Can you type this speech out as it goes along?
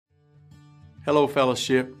Hello,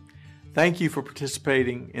 fellowship. Thank you for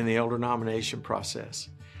participating in the elder nomination process.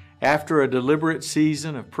 After a deliberate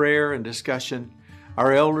season of prayer and discussion,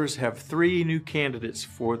 our elders have 3 new candidates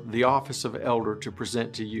for the office of elder to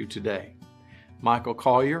present to you today: Michael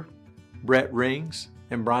Collier, Brett Rings,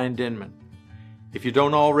 and Brian Denman. If you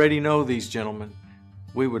don't already know these gentlemen,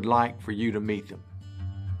 we would like for you to meet them.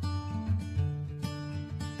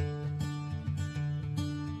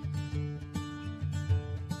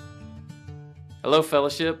 Hello,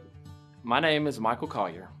 Fellowship. My name is Michael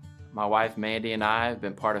Collier. My wife Mandy and I have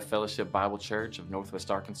been part of Fellowship Bible Church of Northwest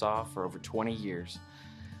Arkansas for over 20 years,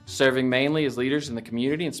 serving mainly as leaders in the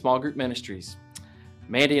community and small group ministries.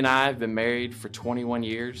 Mandy and I have been married for 21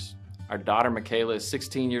 years. Our daughter Michaela is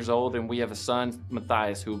 16 years old, and we have a son,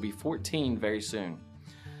 Matthias, who will be 14 very soon.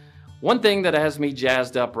 One thing that has me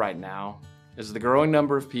jazzed up right now is the growing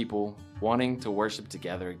number of people wanting to worship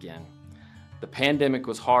together again. The pandemic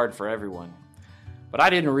was hard for everyone, but I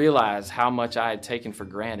didn't realize how much I had taken for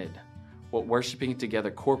granted what worshiping together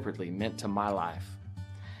corporately meant to my life.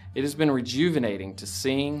 It has been rejuvenating to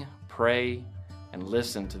sing, pray, and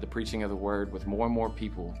listen to the preaching of the Word with more and more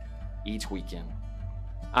people each weekend.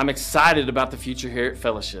 I'm excited about the future here at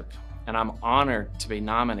Fellowship, and I'm honored to be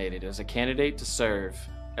nominated as a candidate to serve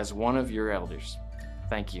as one of your elders.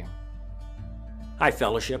 Thank you. Hi,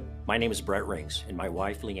 Fellowship. My name is Brett Rings, and my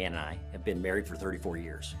wife, Leanne, and I have been married for 34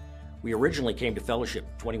 years. We originally came to Fellowship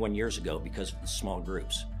 21 years ago because of the small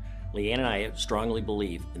groups. Leanne and I strongly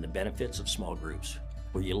believe in the benefits of small groups,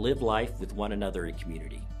 where you live life with one another in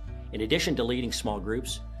community. In addition to leading small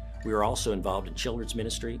groups, we are also involved in children's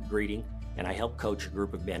ministry, greeting, and I help coach a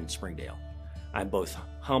group of men in Springdale. I'm both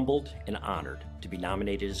humbled and honored to be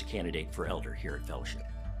nominated as a candidate for elder here at Fellowship.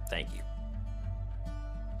 Thank you.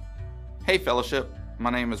 Hey, Fellowship. My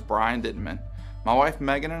name is Brian Denman. My wife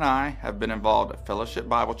Megan and I have been involved at Fellowship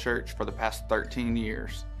Bible Church for the past 13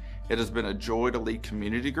 years. It has been a joy to lead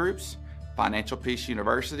community groups, Financial Peace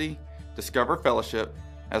University, Discover Fellowship,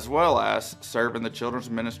 as well as serve in the children's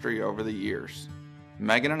ministry over the years.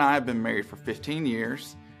 Megan and I have been married for 15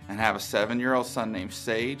 years and have a 7-year-old son named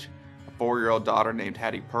Sage, a 4-year-old daughter named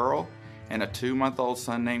Hattie Pearl, and a 2-month-old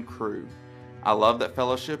son named Crew. I love that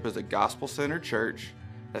Fellowship is a gospel-centered church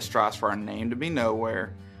that strives for our name to be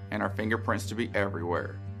nowhere and our fingerprints to be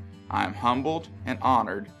everywhere. I am humbled and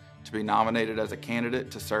honored to be nominated as a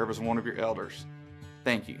candidate to serve as one of your elders.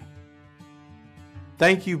 Thank you.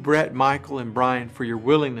 Thank you, Brett, Michael, and Brian, for your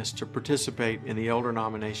willingness to participate in the elder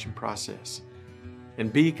nomination process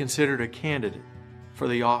and be considered a candidate for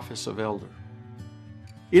the office of elder.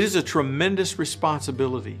 It is a tremendous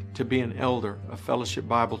responsibility to be an elder of Fellowship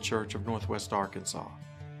Bible Church of Northwest Arkansas.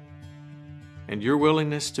 And your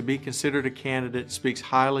willingness to be considered a candidate speaks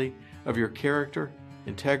highly of your character,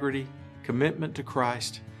 integrity, commitment to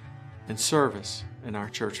Christ, and service in our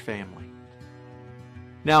church family.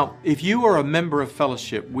 Now, if you are a member of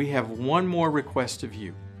Fellowship, we have one more request of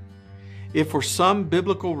you. If for some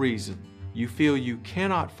biblical reason you feel you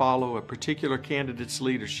cannot follow a particular candidate's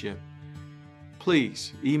leadership,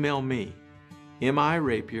 please email me,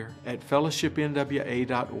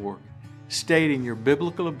 mirapier@fellowshipnwa.org, stating your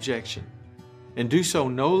biblical objection, and do so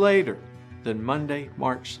no later than Monday,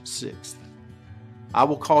 March 6th. I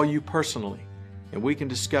will call you personally, and we can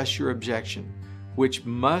discuss your objection, which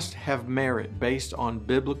must have merit based on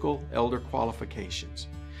biblical elder qualifications.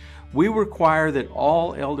 We require that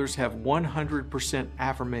all elders have 100%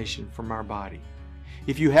 affirmation from our body.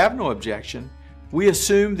 If you have no objection, we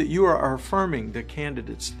assume that you are affirming the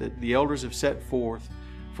candidates that the elders have set forth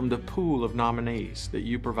from the pool of nominees that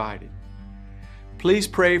you provided. Please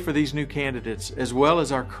pray for these new candidates as well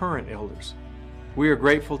as our current elders. We are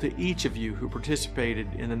grateful to each of you who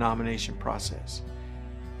participated in the nomination process.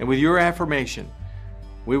 And with your affirmation,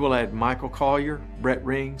 we will add Michael Collier, Brett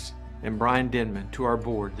Rings, and Brian Denman to our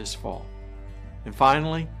board this fall. And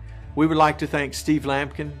finally, we would like to thank Steve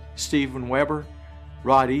Lampkin, Stephen Weber,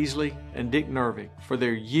 Rod Easley, and Dick Nervig for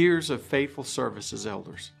their years of faithful service as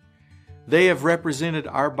elders. They have represented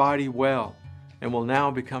our body well and will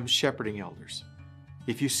now become shepherding elders.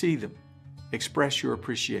 If you see them, express your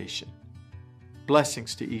appreciation.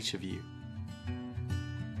 Blessings to each of you.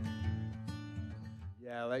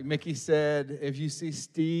 Yeah, like Mickey said, if you see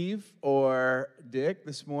Steve or Dick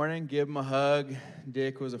this morning, give them a hug.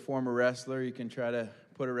 Dick was a former wrestler. You can try to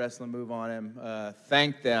put a wrestling move on him.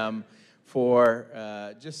 Thank them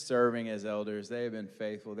for just serving as elders. They have been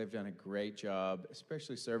faithful. They've done a great job,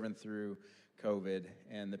 especially serving through COVID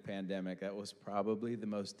and the pandemic. That was probably the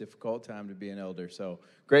most difficult time to be an elder. So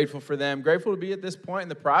grateful for them. Grateful to be at this point in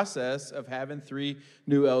the process of having 3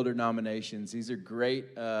 new elder nominations. These are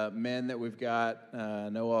great men that we've got.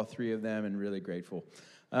 Know all 3 of them and really grateful.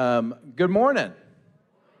 Good morning.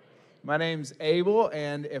 My name's Abel,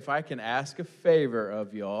 and if I can ask a favor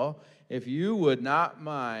of y'all, if you would not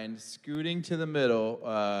mind scooting to the middle,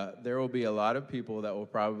 there will be a lot of people that will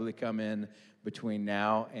probably come in between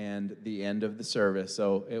now and the end of the service,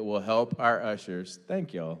 so it will help our ushers.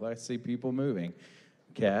 Thank y'all. I see people moving.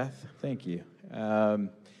 Kath, thank you.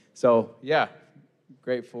 So, yeah,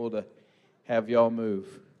 grateful to have y'all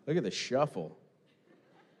move. Look at the shuffle.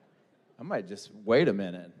 I might just wait a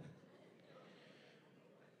minute.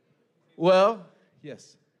 Well,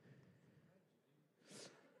 yes.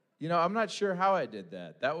 You know, I'm not sure how I did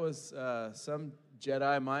that. That was some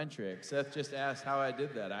Jedi mind trick. Seth just asked how I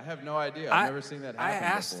did that. I have no idea. I've never seen that happen I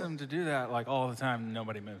asked before. them to do that like all the time and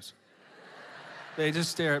nobody moves. They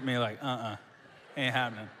just stare at me like, ain't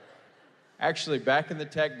happening. Actually, back in the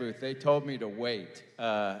tech booth, they told me to wait.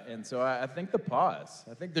 And so I think the pause,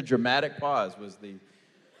 I think the dramatic pause was the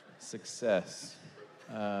success.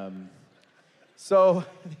 So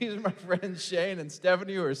these are my friends Shane and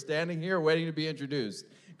Stephanie who are standing here waiting to be introduced,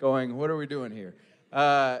 going, what are we doing here?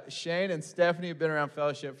 Shane and Stephanie have been around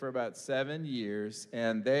Fellowship for about 7 years,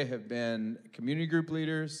 and they have been community group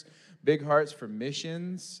leaders, Big Hearts for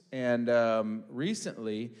Missions, and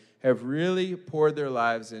recently have really poured their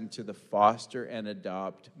lives into the foster and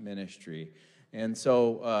adopt ministry. And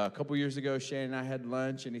so a couple years ago, Shane and I had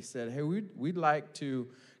lunch, and he said, hey, we'd like to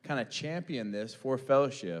kind of champion this for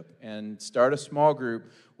Fellowship and start a small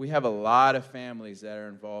group. We have a lot of families that are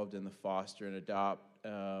involved in the foster and adopt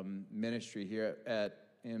ministry here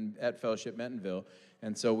at Fellowship Bentonville,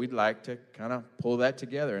 and so we'd like to kind of pull that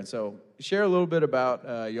together. And so share a little bit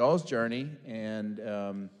about y'all's journey and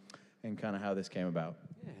kind of how this came about.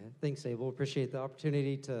 Yeah, thanks, Abel. Appreciate the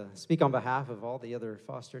opportunity to speak on behalf of all the other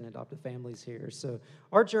foster and adoptive families here. So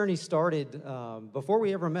our journey started before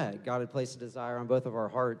we ever met. God had placed a desire on both of our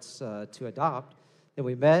hearts to adopt. Then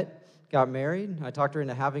we met, got married. I talked her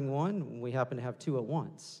into having one. We happened to have 2 at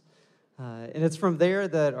once. And it's from there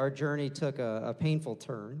that our journey took a painful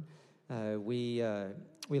turn. We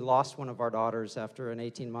lost one of our daughters after an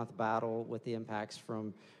 18-month battle with the impacts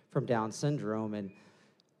from Down syndrome. And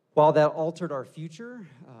while that altered our future,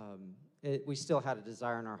 we still had a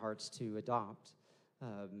desire in our hearts to adopt.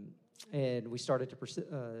 And we started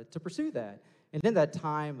to pursue that. And in that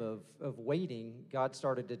time of waiting, God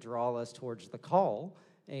started to draw us towards the call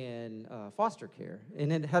and foster care.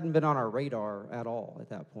 And it hadn't been on our radar at all at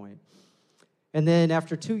that point. And then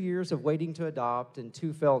after 2 years of waiting to adopt and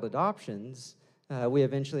 2 failed adoptions, we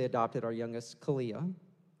eventually adopted our youngest, Kalia.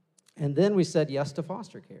 And then we said yes to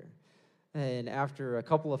foster care. And after a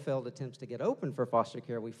couple of failed attempts to get open for foster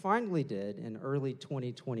care, we finally did in early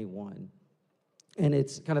 2021. And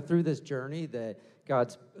it's kind of through this journey that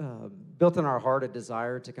God's built in our heart a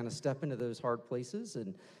desire to kind of step into those hard places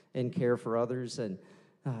and care for others. And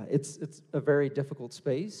it's a very difficult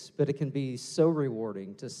space, but it can be so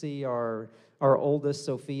rewarding to see our oldest,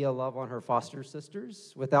 Sophia, love on her foster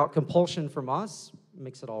sisters without compulsion from us.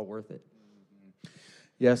 Makes it all worth it.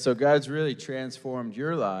 Yeah, so God's really transformed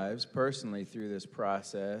your lives personally through this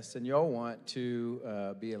process, and y'all want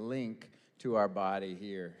to be a link to our body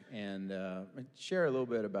here, and share a little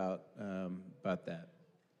bit about that.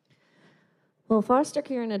 Well, foster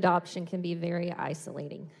care and adoption can be very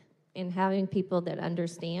isolating, and having people that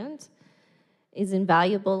understand is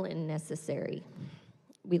invaluable and necessary.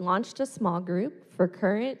 We launched a small group for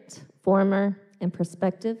current, former, and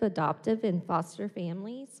prospective adoptive and foster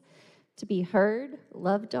families to be heard,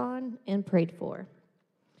 loved on, and prayed for.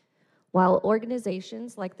 While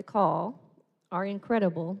organizations like The Call are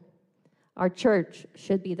incredible, our church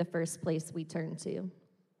should be the first place we turn to.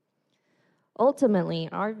 Ultimately,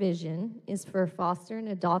 our vision is for foster and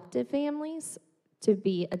adoptive families to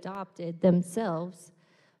be adopted themselves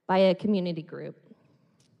by a community group.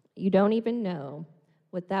 You don't even know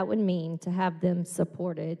what that would mean to have them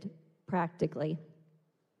supported practically.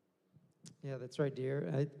 Yeah, that's right,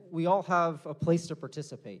 dear. We all have a place to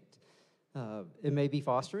participate. It may be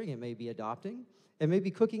fostering, it may be adopting, it may be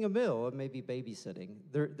cooking a meal, it may be babysitting.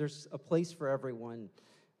 There's a place for everyone.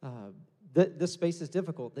 This space is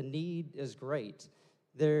difficult. The need is great.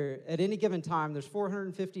 At any given time, there's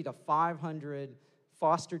 450 to 500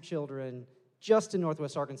 foster children just in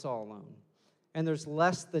Northwest Arkansas alone. And there's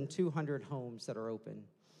less than 200 homes that are open.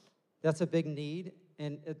 That's a big need,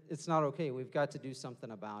 and it's not okay. We've got to do something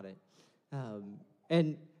about it.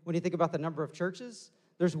 And when you think about the number of churches,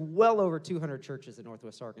 there's well over 200 churches in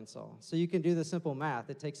Northwest Arkansas. So you can do the simple math.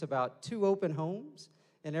 It takes about 2 open homes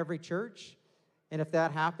in every church. And if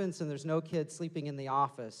that happens and there's no kids sleeping in the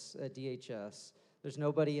office at DHS, there's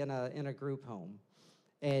nobody in a group home.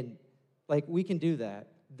 And like, we can do that.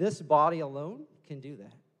 This body alone can do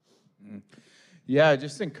that. Yeah,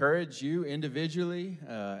 just encourage you individually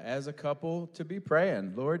as a couple to be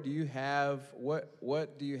praying. Lord, do you have,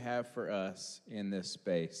 what do you have for us in this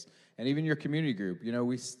space? And even your community group. You know,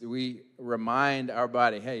 we remind our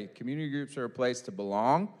body, hey, community groups are a place to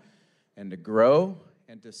belong and to grow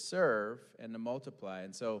and to serve and to multiply.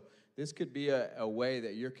 And so this could be a way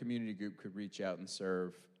that your community group could reach out and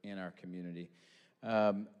serve in our community.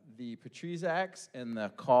 The Patrizaks and the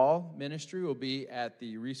Call ministry will be at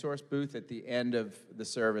the resource booth at the end of the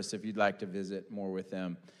service if you'd like to visit more with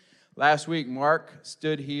them. Last week, Mark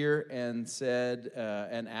stood here and said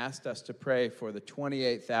and asked us to pray for the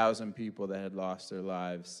 28,000 people that had lost their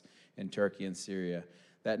lives in Turkey and Syria.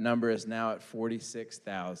 That number is now at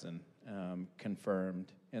 46,000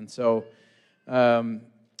 confirmed. And so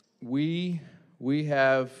we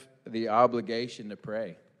have the obligation to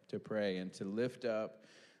pray and to lift up.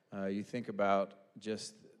 You think about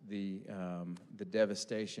just the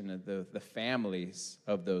devastation of the families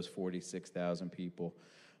of those 46,000 people.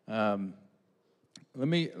 Let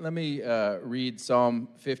me read Psalm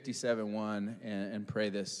 57:1 and pray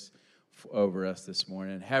this over us this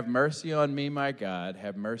morning. Have mercy on me, my God,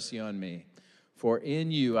 have mercy on me, for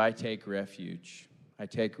in you I take refuge. I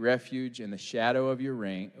take refuge in the shadow of your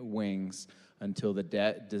wings until the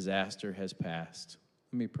disaster has passed.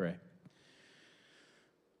 Let me pray.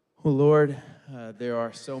 Oh, Lord, there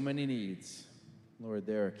are so many needs. Lord,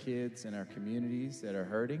 there are kids in our communities that are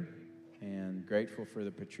hurting, and grateful for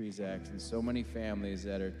the Patrizaks and so many families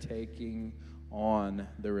that are taking on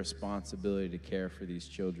the responsibility to care for these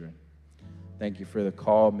children. Thank you for the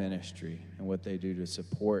Call ministry and what they do to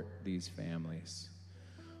support these families.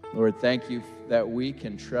 Lord, thank you that we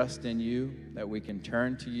can trust in you, that we can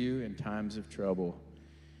turn to you in times of trouble.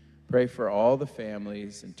 Pray for all the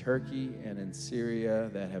families in Turkey and in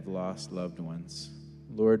Syria that have lost loved ones.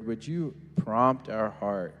 Lord, would you prompt our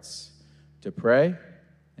hearts to pray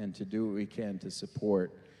and to do what we can to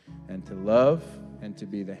support and to love and to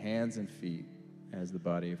be the hands and feet as the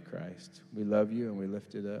body of Christ. We love you and we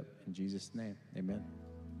lift it up in Jesus' name. Amen.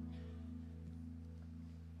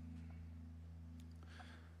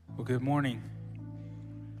 Well, good morning.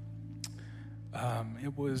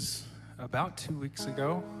 It was about 2 weeks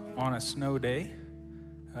ago on a snow day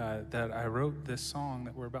that I wrote this song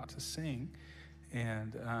that we're about to sing.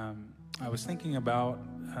 And I was thinking about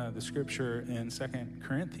the scripture in 2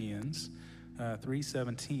 Corinthians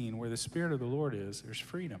 3:17, where the Spirit of the Lord is, there's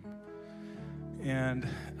freedom. And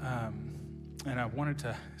I wanted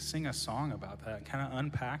to sing a song about that, kind of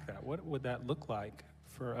unpack that. What would that look like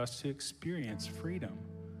for us to experience freedom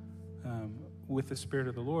with the Spirit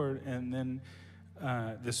of the Lord? And then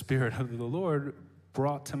the Spirit of the Lord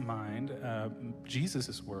brought to mind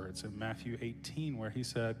Jesus' words in Matthew 18, where he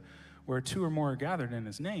said, where 2 or more are gathered in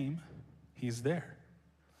his name, he's there.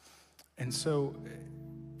 And so,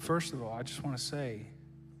 first of all, I just want to say,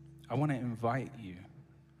 I want to invite you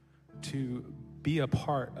to be a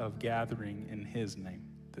part of gathering in his name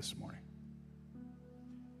this morning.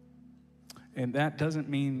 And that doesn't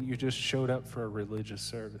mean you just showed up for a religious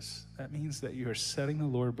service. That means that you are setting the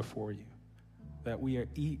Lord before you, that we are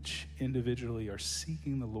each individually are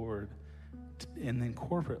seeking the Lord, and then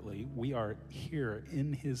corporately we are here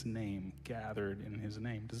in his name, gathered in his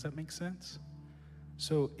name. Does that make sense?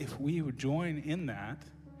 So if we would join in that,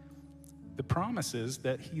 the promise is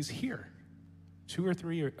that he's here. 2 or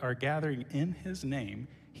 3 are gathering in his name,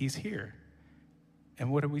 he's here.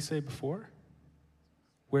 And what did we say before?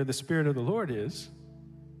 Where the Spirit of the Lord is,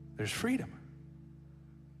 there's freedom.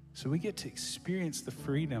 So we get to experience the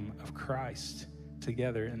freedom of Christ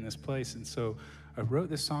together in this place. And so I wrote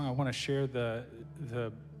this song. I want to share the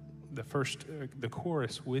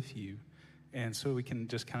chorus with you, and so we can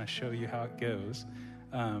just kind of show you how it goes.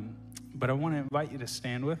 But I want to invite you to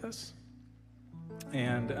stand with us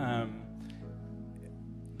and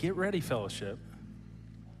get ready, fellowship.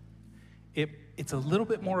 It's a little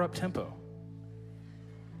bit more up-tempo.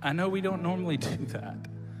 I know we don't normally do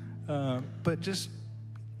that, but just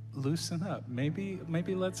loosen up. Maybe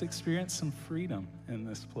let's experience some freedom in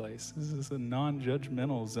this place. This is a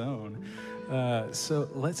non-judgmental zone. So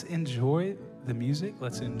let's enjoy the music.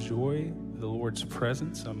 Let's enjoy the Lord's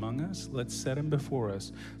presence among us. Let's set him before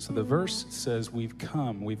us. So the verse says, we've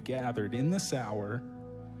gathered in this hour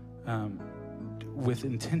with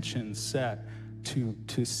intention set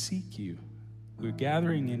to seek you. We're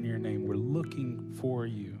gathering in your name. We're looking for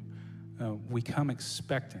you. We come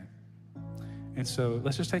expectant. And so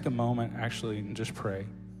let's just take a moment, actually, and just pray.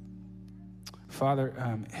 Father,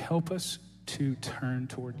 help us to turn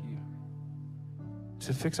toward you,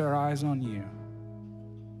 to fix our eyes on you,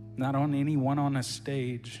 not on anyone on a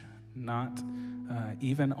stage, not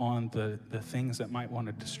even on the things that might want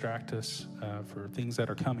to distract us for things that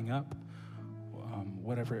are coming up,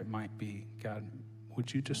 whatever it might be. God,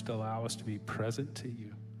 would you just allow us to be present to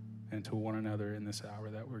you and to one another in this hour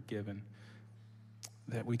that we're given,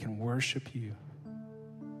 that we can worship you,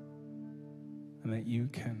 and that you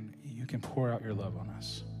can pour out your love on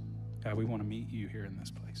us. God, we want to meet you here in this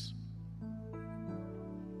place.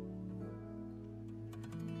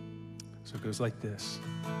 So it goes like this.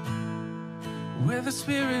 Where the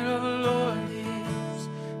Spirit of the Lord is,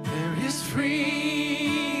 there is freedom.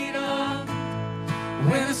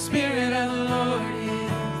 Where the Spirit of the Lord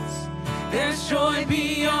is, there's joy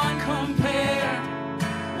beyond compare.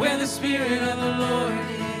 Where the Spirit of the Lord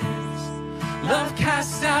is, love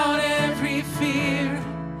casts out every fear.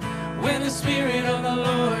 Where the Spirit of the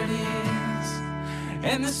Lord is,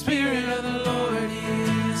 and the Spirit of the Lord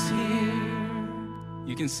is here.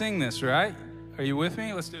 You can sing this, right? Are you with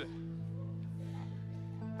me? Let's do it.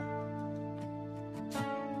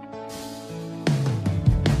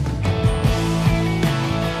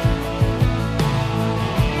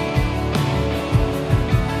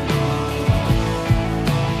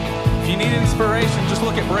 If you need inspiration, just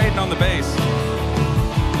look at Braden on the bass.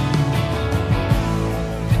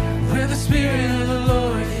 Where the Spirit of the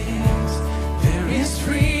Lord is, there is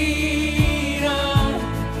freedom.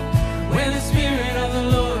 Where the Spirit of the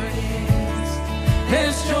Lord is,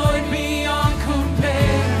 there's joy beyond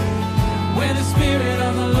compare. Where the Spirit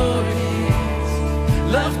of the Lord is,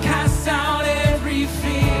 love casts out every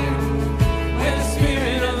fear. Where the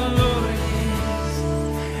Spirit of the Lord is,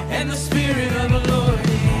 and the Spirit of the Lord is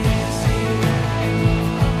here.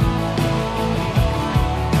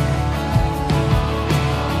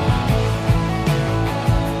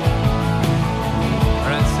 All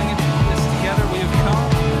right, sing this together. We have come.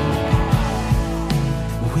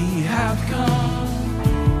 We have come.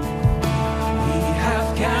 We have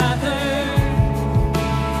gathered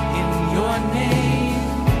in your name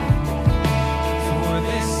for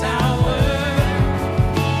this hour.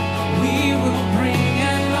 We will bring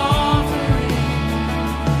an offering.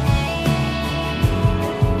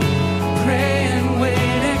 Pray and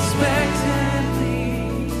wait expectantly.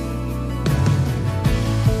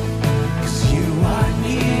 'Cause you are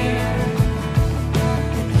near,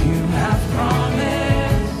 and you have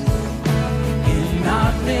promised in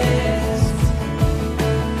our midst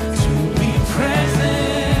to be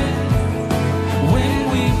present when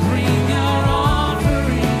we bring our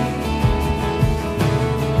offering.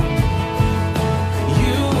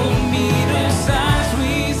 You will meet us as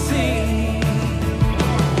we sing.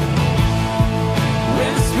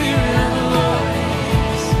 Where the Spirit of the Lord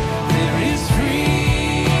is, there is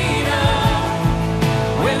freedom.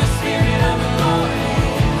 Where the Spirit of the Lord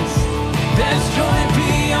is, there's joy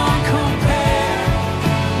beyond compare.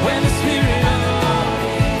 Where the Spirit of the Lord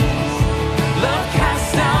is, love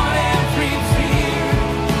casts out every fear.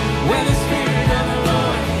 Where the Spirit of the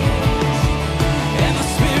Lord is, and the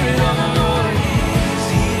Spirit of the Lord is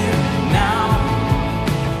here now.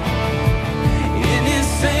 In His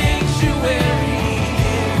sanctuary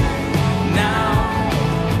here now.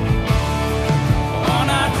 On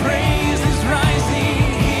our praises rising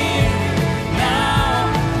here now.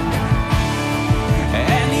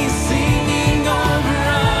 And He's singing over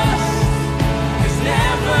us His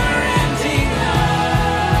never-ending love.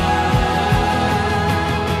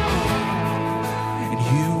 And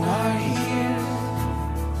you are here.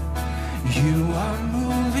 You are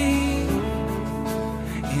moving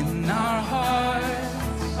in our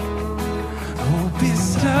hearts. Hope is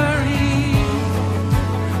stirring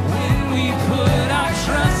when we put our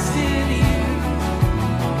trust in you.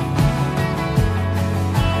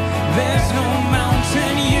 There's no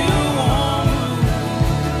mountain you won't move.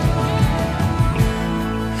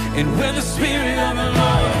 And where the Spirit of the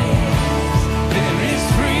Lord is, there is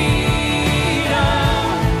freedom.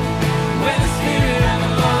 Where the Spirit of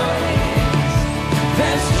the Lord is,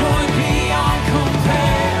 there's joy beyond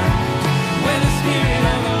compare. Where the Spirit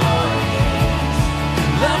of the Lord is,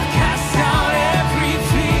 love casts out every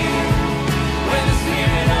fear. Where the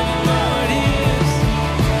Spirit of the Lord is,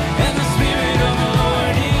 and the Spirit of the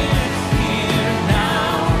Lord is here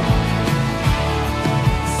now.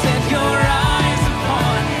 Set your eyes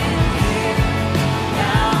upon Him here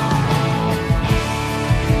now.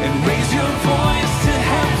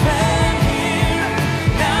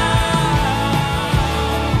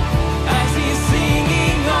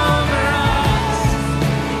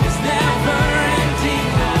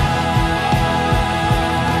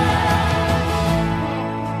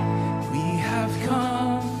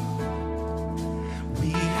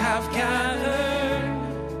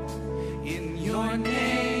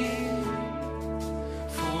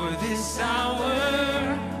 this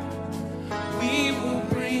hour, we will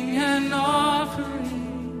bring an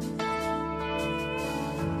offering,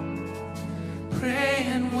 pray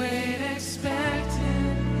and wait expectantly.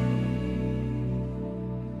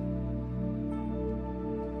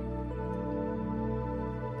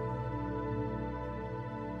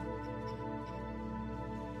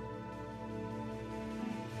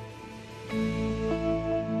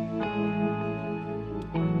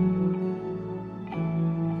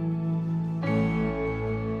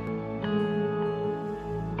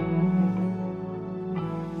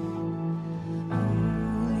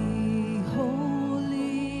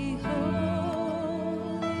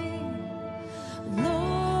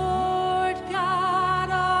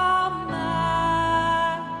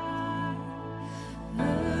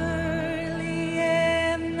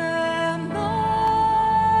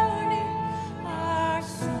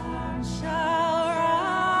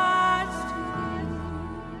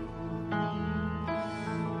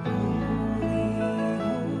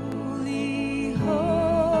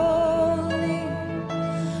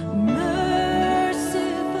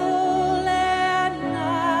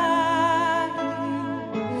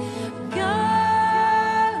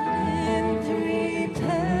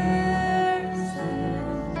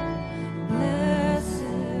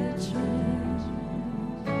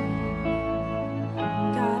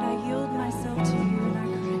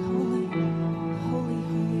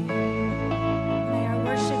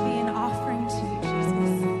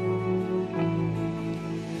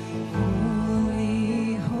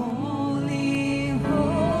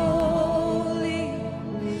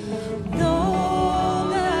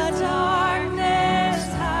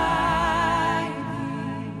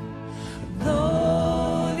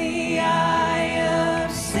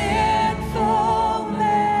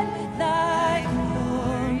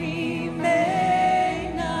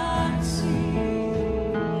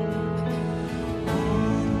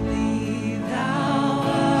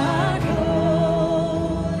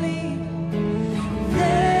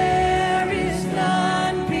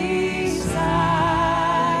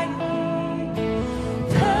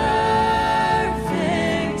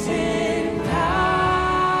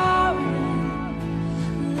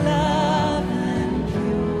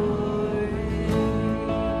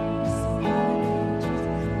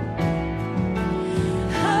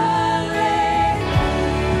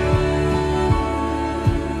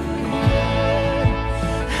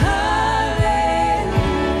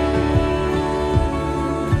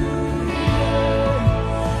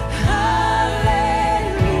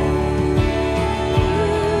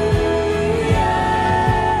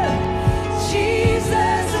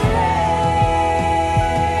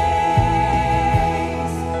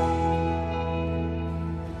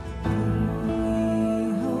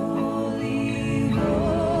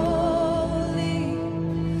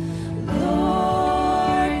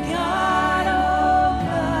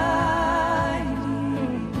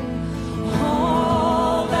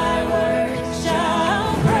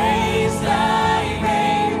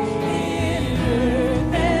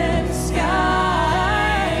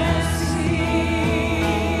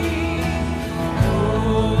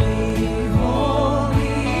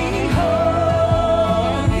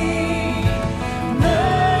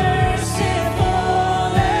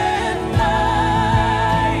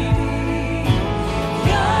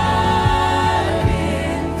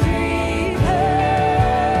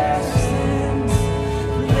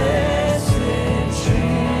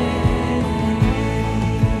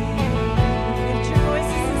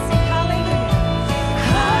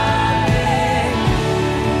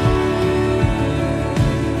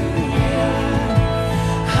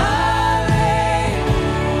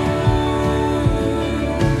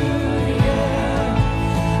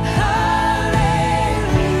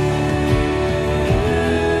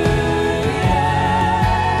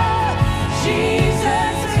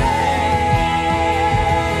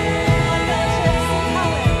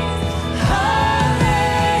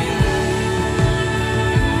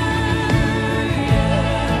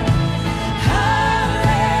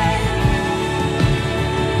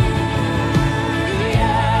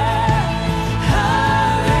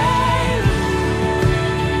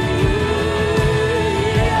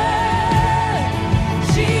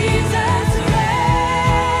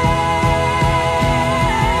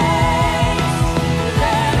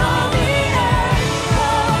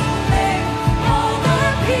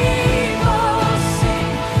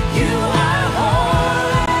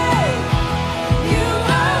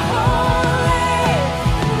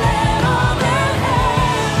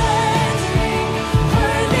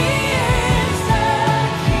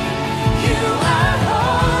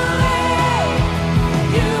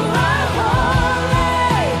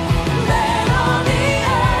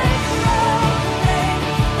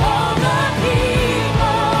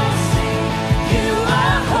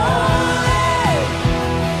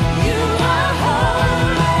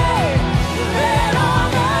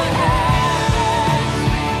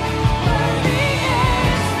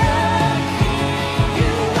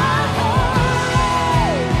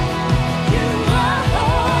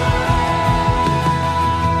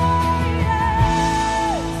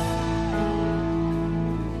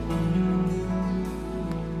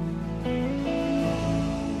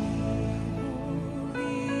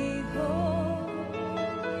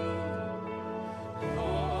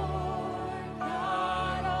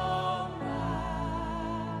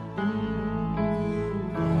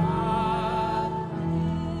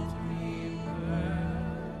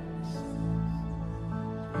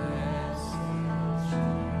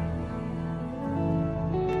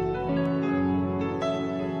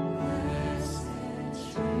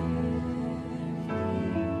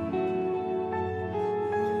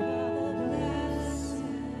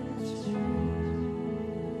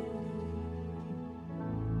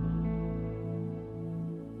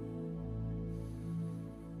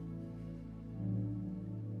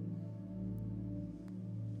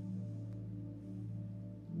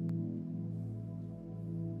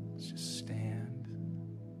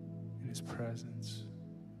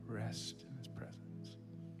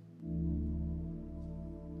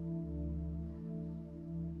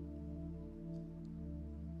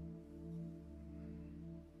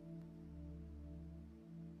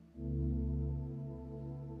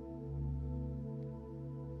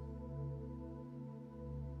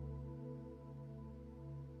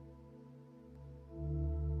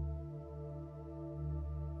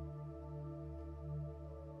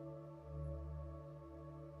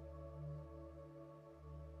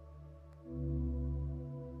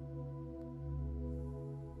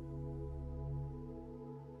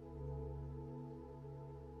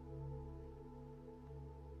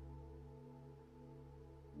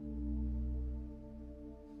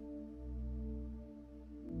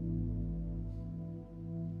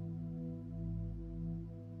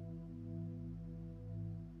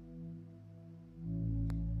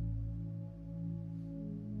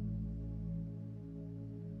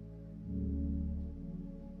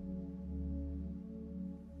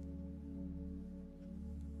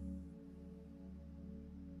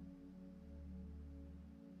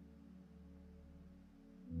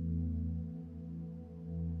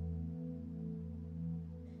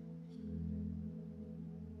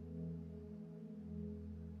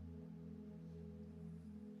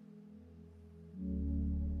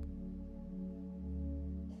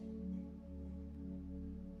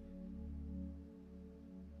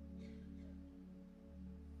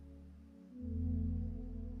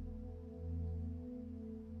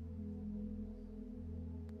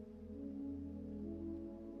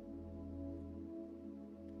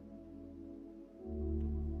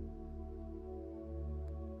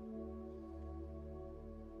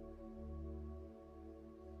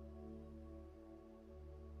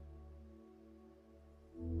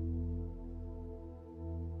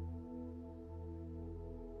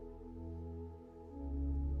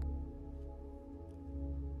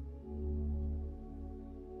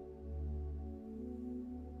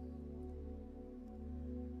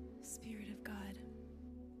 Spirit of God,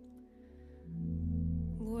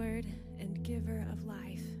 Lord and giver of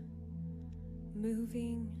life,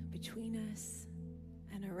 moving between us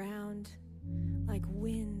and around like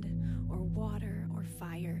wind or water or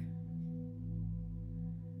fire.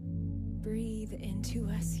 Breathe into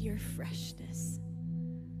us your freshness,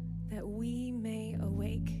 that we may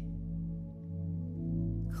awake.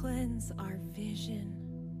 Cleanse our vision,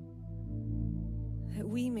 that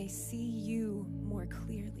we may see you more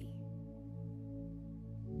clearly.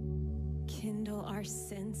 Kindle our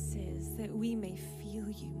senses, that we may feel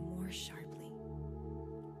you more sharply.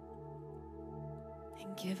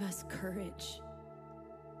 And give us courage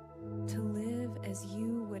to live as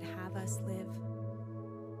you would have us live,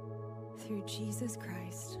 through Jesus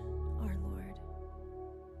Christ, our Lord.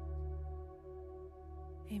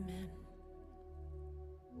 Amen.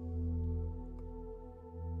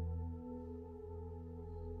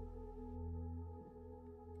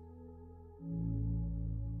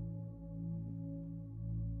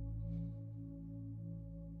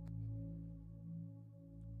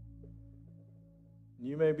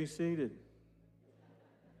 You may be seated.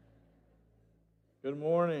 Good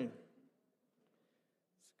morning.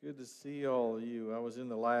 It's good to see all of you. I was in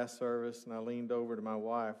the last service and I leaned over to my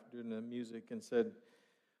wife during the music and said,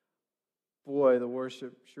 boy, the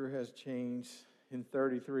worship sure has changed in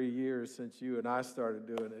 33 years since you and I started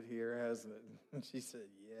doing it here, hasn't it? And she said,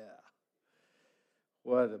 yeah.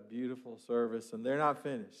 What a beautiful service. And they're not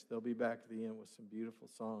finished. They'll be back at the end with some beautiful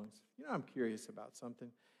songs. You know, I'm curious about something.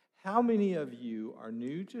 How many of you are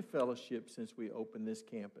new to fellowship since we opened this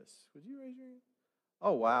campus? Would you raise your hand?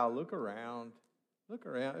 Oh, wow. Look around. Look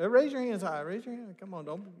around. Raise your hands high. Raise your hand. Come on.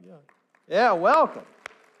 Don't be. Yeah, welcome.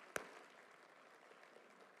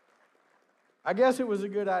 I guess it was a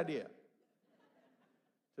good idea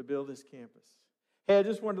to build this campus. Hey, I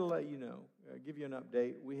just wanted to let you know, give you an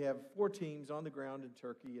update. We have 4 teams on the ground in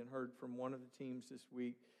Turkey and heard from one of the teams this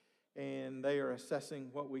week. And they are assessing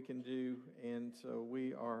what we can do. And so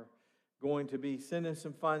we are going to be sending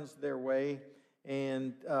some funds their way.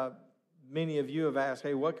 And many of you have asked,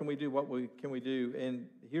 hey, what can we do? What can we do? And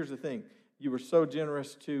here's the thing. You were so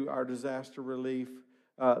generous to our disaster relief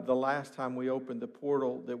the last time we opened the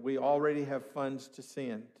portal that we already have funds to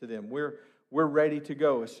send to them. We're ready to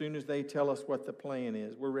go. As soon as they tell us what the plan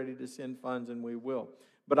is, we're ready to send funds, and we will.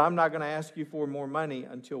 But I'm not going to ask you for more money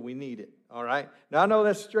until we need it, all right? Now, I know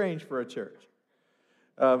that's strange for a church,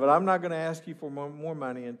 but I'm not going to ask you for more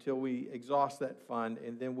money until we exhaust that fund,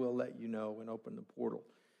 and then we'll let you know and open the portal.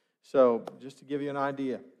 So just to give you an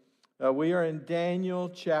idea, we are in Daniel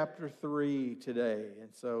chapter 3 today.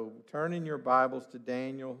 And so turn in your Bibles to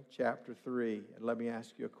Daniel chapter 3, and let me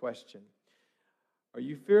ask you a question. Are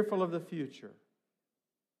you fearful of the future?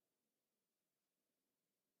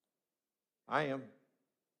 I am.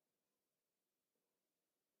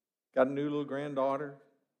 Got a new little granddaughter.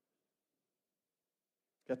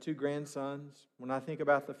 Got 2 grandsons. When I think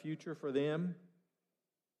about the future for them,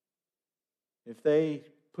 if they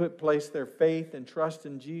place their faith and trust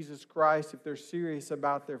in Jesus Christ, if they're serious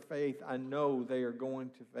about their faith, I know they are going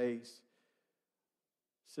to face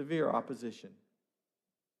severe opposition.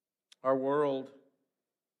 Our world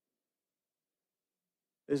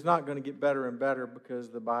is not going to get better and better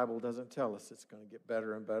because the Bible doesn't tell us it's going to get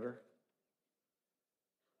better and better.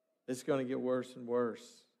 It's going to get worse and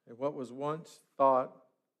worse. And what was once thought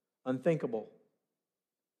unthinkable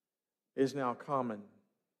is now common.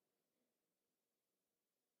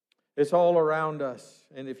 It's all around us.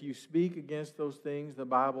 And if you speak against those things the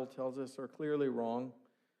Bible tells us are clearly wrong,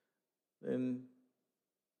 then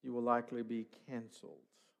you will likely be canceled.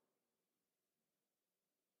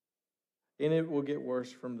 And it will get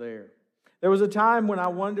worse from there. There was a time when I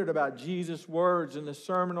wondered about Jesus' words in the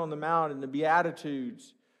Sermon on the Mount and the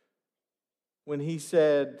Beatitudes when he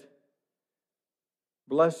said,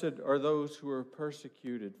 blessed are those who are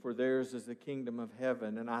persecuted, for theirs is the kingdom of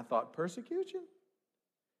heaven. And I thought, persecution?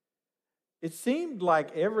 It seemed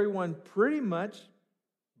like everyone pretty much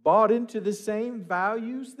bought into the same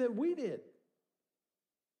values that we did.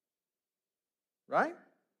 Right?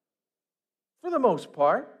 For the most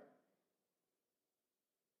part.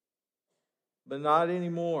 But not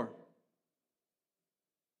anymore.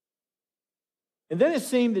 And then it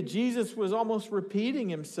seemed that Jesus was almost repeating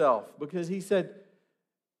himself because he said,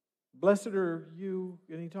 blessed are you,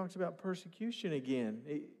 and he talks about persecution again.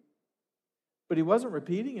 But he wasn't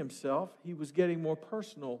repeating himself. He was getting more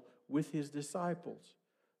personal with his disciples,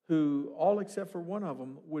 who, all except for one of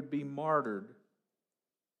them, would be martyred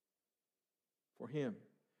for him.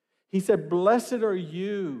 He said, blessed are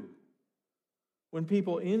you when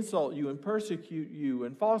people insult you and persecute you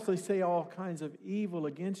and falsely say all kinds of evil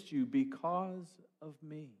against you because of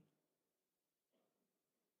me.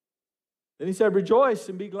 Then he said, rejoice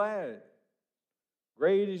and be glad.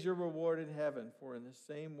 Great is your reward in heaven, for in the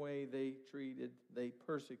same way they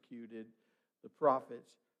persecuted the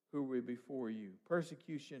prophets who were before you.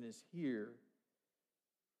 Persecution is here,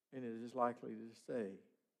 and it is likely to stay.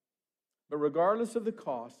 But regardless of the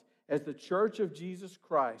cost, as the Church of Jesus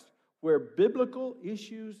Christ, where biblical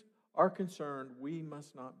issues are concerned, we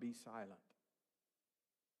must not be silent.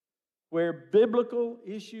 Where biblical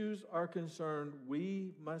issues are concerned,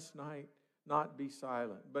 we must not be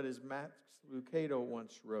silent. But as Max Lucado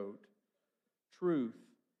once wrote, truth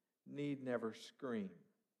need never scream.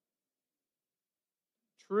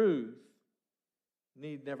 Truth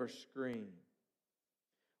need never scream.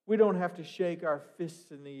 We don't have to shake our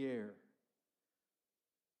fists in the air.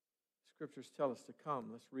 Scriptures tell us to come.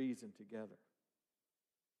 Let's reason together.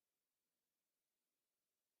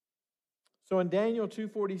 So in Daniel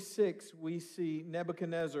 2:46, we see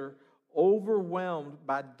Nebuchadnezzar overwhelmed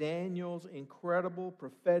by Daniel's incredible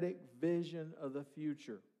prophetic vision of the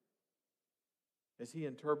future as he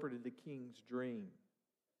interpreted the king's dream.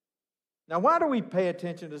 Now, why do we pay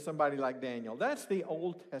attention to somebody like Daniel? That's the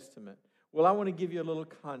Old Testament. Well, I want to give you a little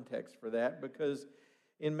context for that, because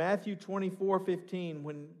in Matthew 24:15,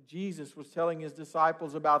 when Jesus was telling his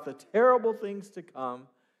disciples about the terrible things to come,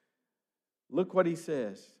 look what he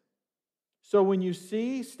says. So when you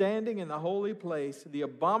see standing in the holy place the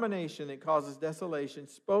abomination that causes desolation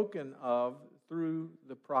spoken of through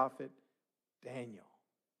the prophet Daniel.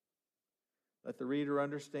 Let the reader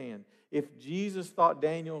understand. If Jesus thought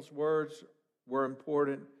Daniel's words were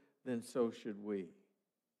important, then so should we.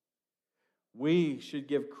 We should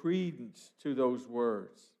give credence to those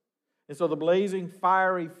words. And so the blazing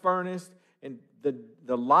fiery furnace and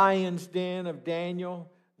the lion's den of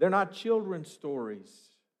Daniel, they're not children's stories.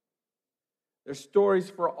 They're stories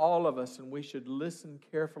for all of us, and we should listen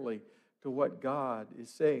carefully to what God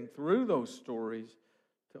is saying through those stories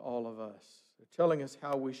to all of us. They're telling us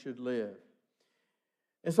how we should live.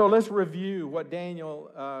 And so let's review what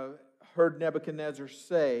Daniel heard Nebuchadnezzar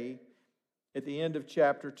say at the end of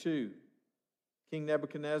chapter 2. King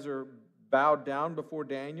Nebuchadnezzar bowed down before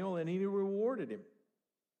Daniel, and he rewarded him.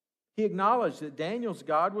 He acknowledged that Daniel's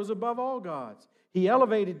God was above all gods. He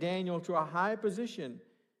elevated Daniel to a high position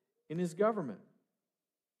in his government.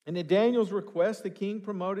 And at Daniel's request, the king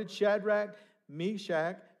promoted Shadrach,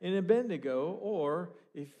 Meshach, and Abednego, or,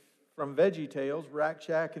 if from VeggieTales, Rack,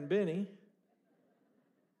 Shack, and Benny.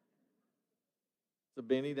 It's a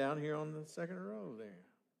Benny down here on the second row there.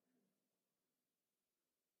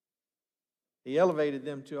 He elevated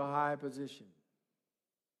them to a high position.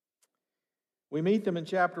 We meet them in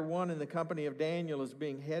chapter 1 in the company of Daniel as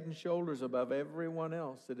being head and shoulders above everyone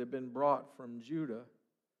else that had been brought from Judah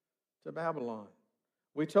to Babylon.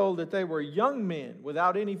 We're told that they were young men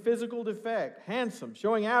without any physical defect, handsome,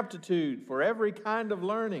 showing aptitude for every kind of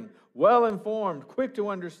learning, well-informed, quick to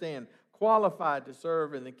understand, qualified to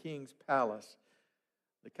serve in the king's palace.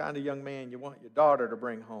 The kind of young man you want your daughter to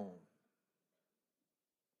bring home.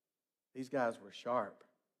 These guys were sharp.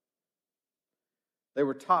 They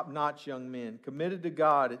were top-notch young men, committed to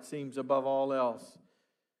God, it seems, above all else.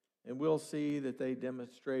 And we'll see that they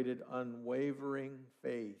demonstrated unwavering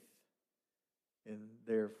faith in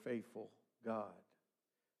their faithful God.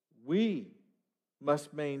 We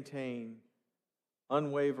must maintain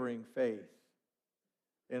unwavering faith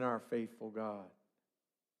in our faithful God.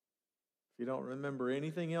 If you don't remember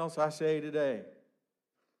anything else I say today,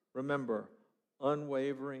 remember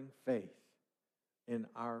unwavering faith in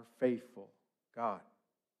our faithful God.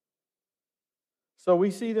 So we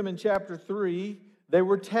see them in chapter 3. They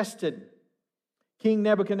were tested. King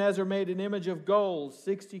Nebuchadnezzar made an image of gold,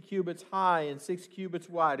 60 cubits high and 6 cubits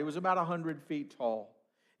wide. It was about 100 feet tall.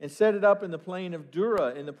 And set it up in the plain of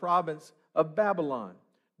Dura in the province of Babylon.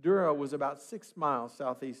 Dura was about 6 miles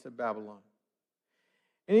southeast of Babylon.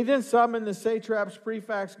 And he then summoned the satraps,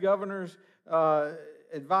 prefects, governors,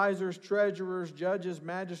 advisors, treasurers, judges,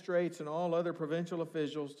 magistrates, and all other provincial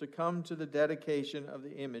officials to come to the dedication of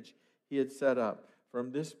the image he had set up.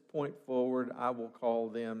 From this point forward, I will call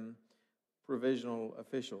them provisional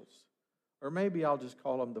officials. Or maybe I'll just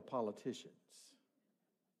call them the politicians.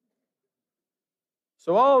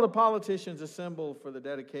 So all the politicians assembled for the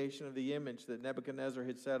dedication of the image that Nebuchadnezzar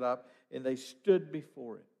had set up, and they stood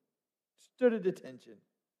before it, stood at attention.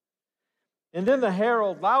 And then the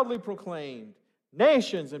herald loudly proclaimed,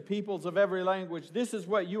 "Nations and peoples of every language, this is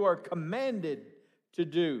what you are commanded to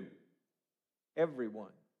do."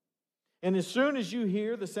 Everyone. And as soon as you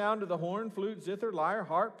hear the sound of the horn, flute, zither, lyre,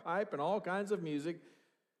 harp, pipe, and all kinds of music,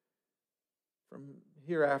 from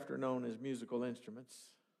hereafter known as musical instruments,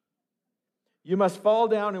 you must fall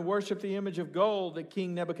down and worship the image of gold that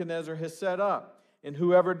King Nebuchadnezzar has set up. And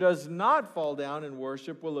whoever does not fall down and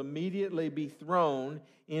worship will immediately be thrown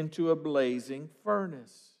into a blazing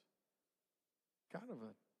furnace. Kind of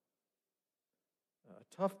a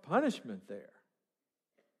tough punishment there.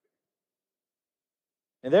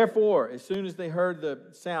 And therefore, as soon as they heard the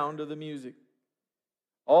sound of the music,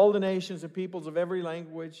 all the nations and peoples of every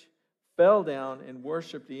language fell down and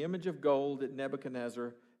worshiped the image of gold that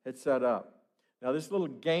Nebuchadnezzar had set up. Now, this little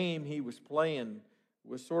game he was playing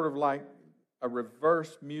was sort of like a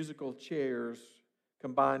reverse musical chairs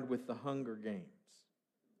combined with the Hunger Games.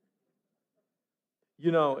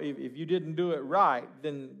 You know, if you didn't do it right,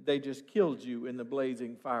 then they just killed you in the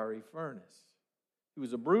blazing fiery furnace. He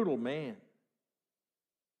was a brutal man.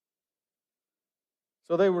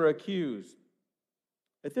 So they were accused.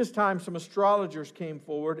 At this time, some astrologers came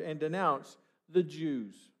forward and denounced the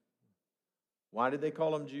Jews. Why did they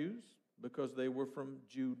call them Jews? Because they were from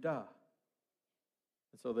Judah.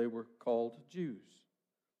 And so they were called Jews.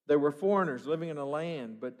 They were foreigners living in a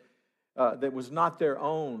land that was not their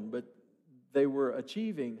own, but they were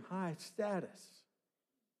achieving high status.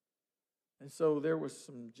 And so there was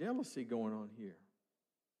some jealousy going on here.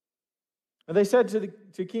 And they said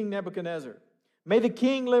to King Nebuchadnezzar, "May the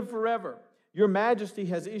king live forever. Your majesty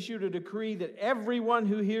has issued a decree that everyone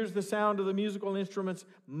who hears the sound of the musical instruments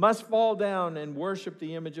must fall down and worship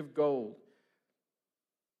the image of gold.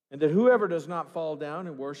 And that whoever does not fall down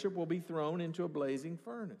and worship will be thrown into a blazing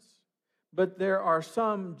furnace. But there are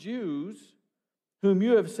some Jews whom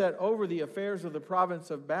you have set over the affairs of the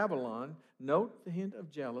province of Babylon." Note the hint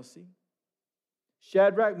of jealousy.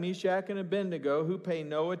 "Shadrach, Meshach, and Abednego, who pay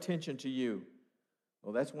no attention to you."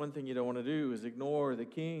 Well, that's one thing you don't want to do, is ignore the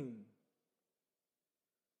king.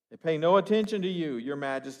 "They pay no attention to you, your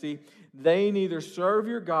majesty. They neither serve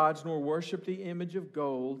your gods nor worship the image of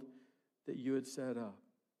gold that you had set up."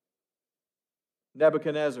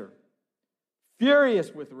 Nebuchadnezzar,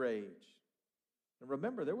 furious with rage. And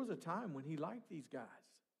remember, there was a time when he liked these guys.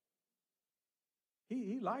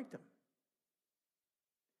 He liked them.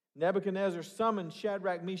 Nebuchadnezzar summoned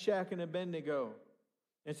Shadrach, Meshach, and Abednego.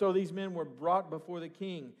 And so these men were brought before the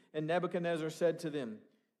king. And Nebuchadnezzar said to them,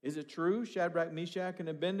 "Is it true, Shadrach, Meshach, and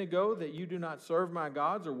Abednego, that you do not serve my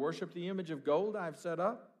gods or worship the image of gold I have set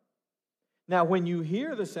up? Now, when you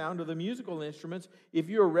hear the sound of the musical instruments, if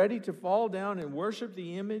you are ready to fall down and worship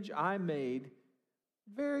the image I made,"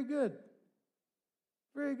 very good.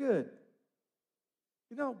 Very good.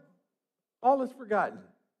 You know, all is forgotten.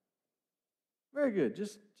 Very good.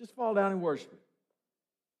 Just fall down and worship it.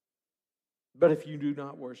 "But if you do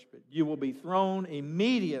not worship it, you will be thrown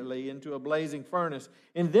immediately into a blazing furnace.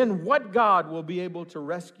 And then what God will be able to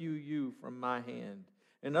rescue you from my hand?"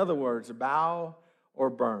 In other words, bow or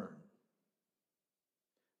burn.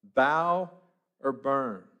 Bow or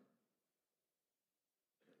burn.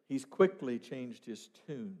 He's quickly changed his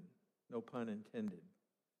tune, no pun intended,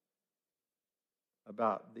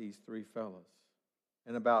 about these three fellows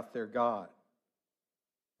and about their God.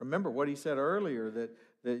 Remember what he said earlier,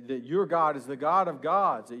 that your God is the God of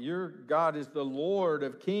gods, that your God is the Lord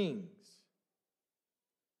of kings.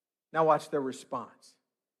 Now watch their response.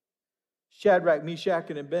 Shadrach, Meshach,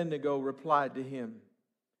 and Abednego replied to him,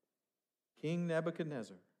 "King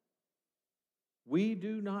Nebuchadnezzar, we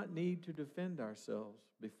do not need to defend ourselves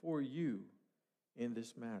before you in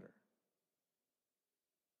this matter."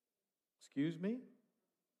 Excuse me?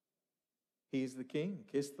 He's the king.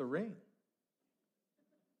 Kiss the ring.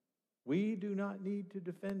 "We do not need to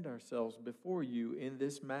defend ourselves before you in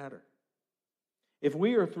this matter. If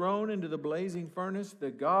we are thrown into the blazing furnace,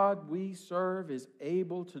 the God we serve is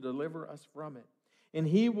able to deliver us from it, and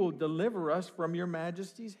he will deliver us from your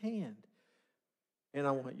majesty's hand." And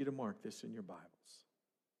I want you to mark this in your Bibles.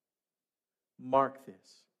 Mark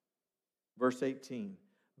this. Verse 18.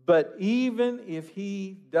 "But even if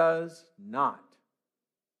he does not,"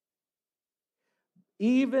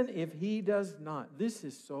 even if he does not, this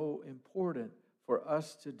is so important for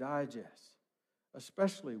us to digest,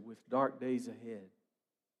 especially with dark days ahead.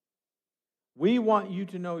 "We want you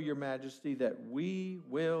to know, your majesty, that we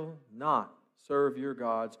will not serve your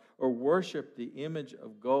gods or worship the image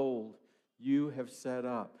of gold you have set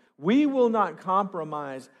up. We will not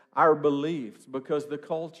compromise our beliefs because the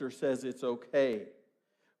culture says it's okay.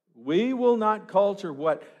 We will not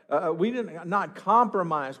we do not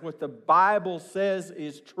compromise what the Bible says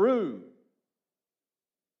is true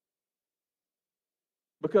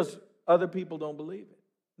because other people don't believe it.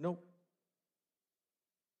 Nope.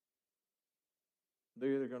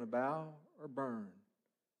 They're either going to bow or burn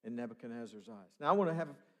in Nebuchadnezzar's eyes. Now, I want to have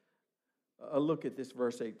a look at this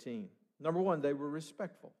verse 18. Number one, they were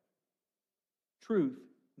respectful. Truth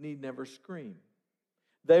need never scream.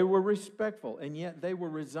 They were respectful, and yet they were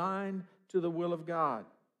resigned to the will of God.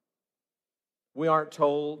 We aren't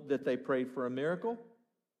told that they prayed for a miracle,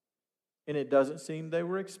 and it doesn't seem they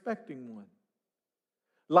were expecting one.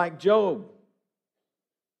 Like Job,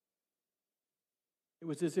 it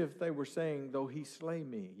was as if they were saying, though he slay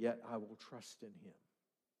me, yet I will trust in him.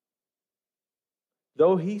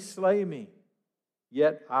 Though he slay me,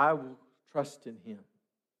 yet I will trust in him.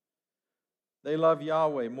 They love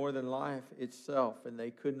Yahweh more than life itself, and they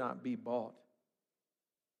could not be bought.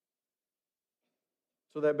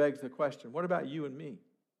 So that begs the question, what about you and me?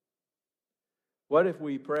 What if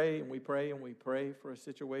we pray and we pray and we pray for a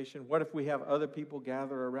situation? What if we have other people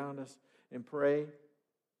gather around us and pray?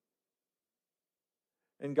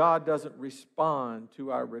 And God doesn't respond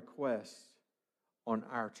to our requests on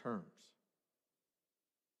our terms.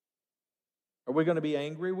 Are we going to be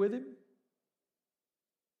angry with him?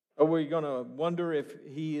 Are we going to wonder if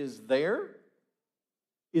he is there?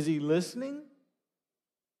 Is he listening?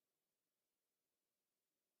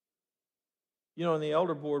 You know, in the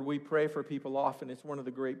elder board, we pray for people often. It's one of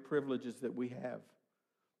the great privileges that we have.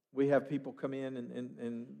 We have people come in,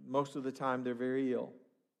 and most of the time they're very ill.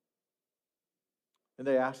 And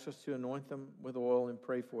they ask us to anoint them with oil and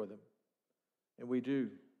pray for them. And we do.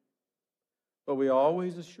 But we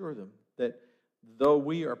always assure them that though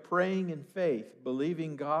we are praying in faith,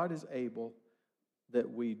 believing God is able,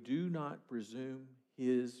 that we do not presume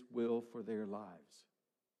his will for their lives.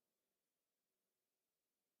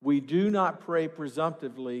 We do not pray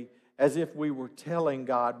presumptively as if we were telling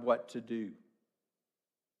God what to do.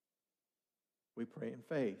 We pray in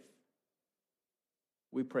faith.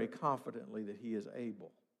 We pray confidently that he is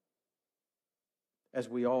able, as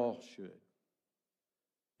we all should,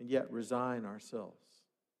 and yet resign ourselves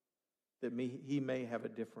that he may have a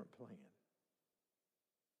different plan.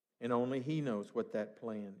 And only he knows what that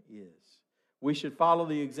plan is. We should follow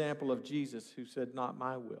the example of Jesus, who said, "Not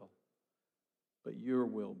my will, but your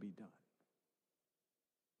will be done."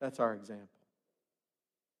 That's our example.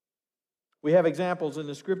 We have examples in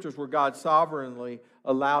the Scriptures where God sovereignly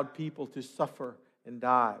allowed people to suffer and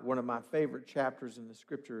die. One of my favorite chapters in the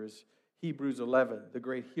Scripture is Hebrews 11, the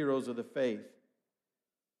great heroes of the faith.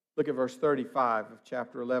 Look at verse 35 of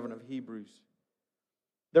chapter 11 of Hebrews.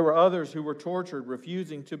 There were others who were tortured,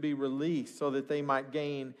 refusing to be released so that they might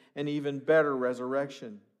gain an even better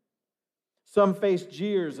resurrection. Some faced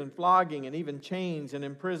jeers and flogging and even chains and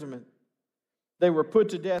imprisonment. They were put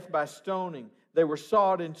to death by stoning. They were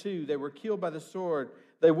sawed in two. They were killed by the sword.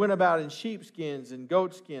 They went about in sheepskins and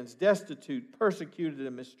goatskins, destitute, persecuted,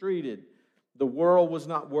 and mistreated. The world was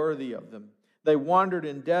not worthy of them. They wandered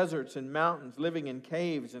in deserts and mountains, living in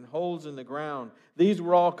caves and holes in the ground. These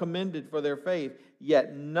were all commended for their faith,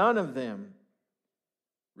 yet none of them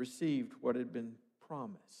received what had been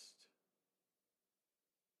promised.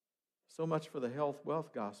 So much for the health,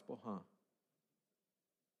 wealth gospel, huh?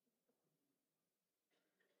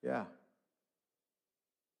 Yeah.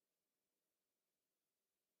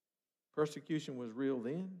 Persecution was real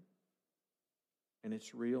then, and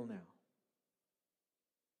it's real now.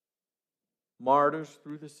 Martyrs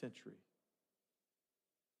through the century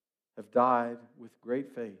have died with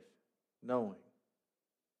great faith, knowing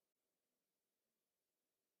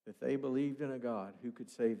that they believed in a God who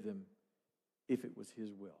could save them if it was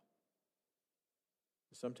his will.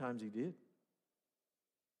 Sometimes he did.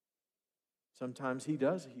 Sometimes he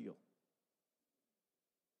does heal.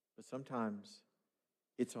 But sometimes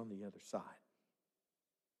it's on the other side.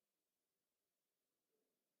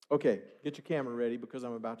 Okay, get your camera ready because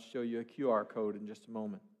I'm about to show you a QR code in just a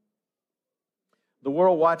moment. The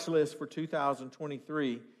World Watch List for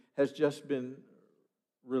 2023 has just been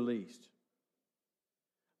released.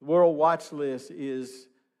 The World Watch List is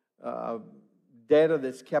data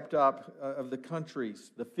that's kept up of the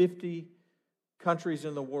countries, the 50 countries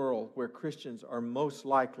in the world where Christians are most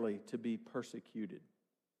likely to be persecuted.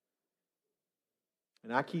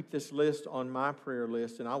 And I keep this list on my prayer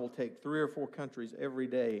list, and I will take 3 or 4 countries every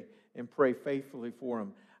day and pray faithfully for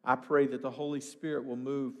them. I pray that the Holy Spirit will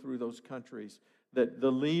move through those countries, that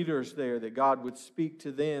the leaders there, that God would speak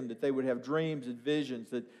to them, that they would have dreams and visions,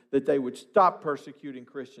 that they would stop persecuting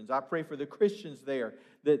Christians. I pray for the Christians there,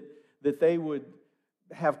 that they would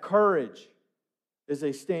have courage as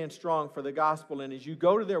they stand strong for the gospel. And as you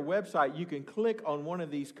go to their website, you can click on one of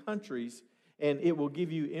these countries, and it will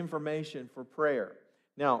give you information for prayer.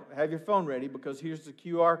 Now, have your phone ready because here's the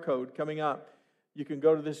QR code coming up. You can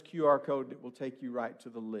go to this QR code. It will take you right to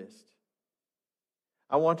the list.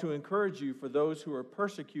 I want to encourage you, for those who are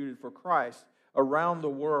persecuted for Christ around the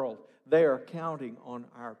world, they are counting on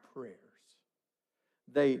our prayers.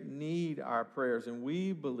 They need our prayers, and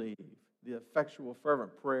we believe the effectual,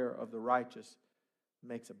 fervent prayer of the righteous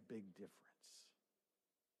makes a big difference.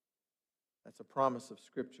 That's a promise of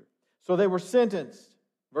Scripture. So they were sentenced.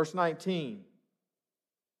 Verse 19.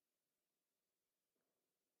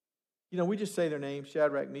 You know, we just say their names,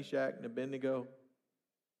 Shadrach, Meshach, and Abednego.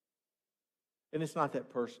 And it's not that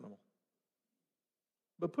personal.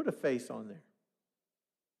 But put a face on there.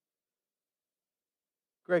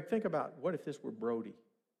 Greg, think about, what if this were Brody?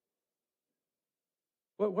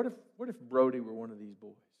 What if Brody were one of these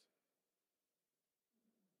boys?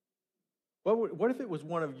 What if it was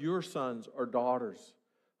one of your sons or daughters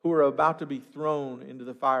who are about to be thrown into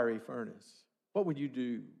the fiery furnace? What would you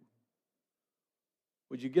do?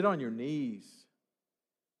 Would you get on your knees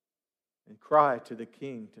and cry to the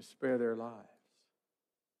king to spare their lives?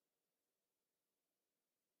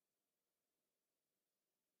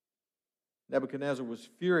 Nebuchadnezzar was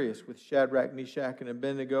furious with Shadrach, Meshach, and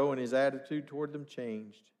Abednego, and his attitude toward them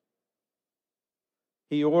changed.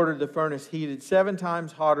 He ordered the furnace heated 7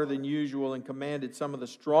 times hotter than usual and commanded some of the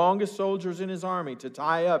strongest soldiers in his army to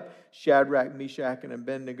tie up Shadrach, Meshach, and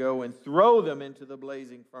Abednego and throw them into the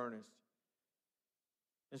blazing furnace.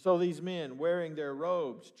 And so these men, wearing their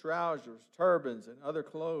robes, trousers, turbans, and other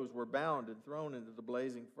clothes, were bound and thrown into the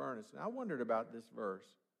blazing furnace. And I wondered about this verse.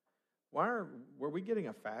 Were we getting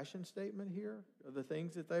a fashion statement here of the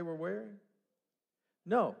things that they were wearing?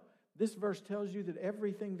 No. This verse tells you that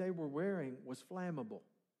everything they were wearing was flammable.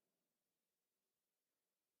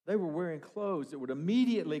 They were wearing clothes that would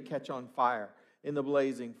immediately catch on fire in the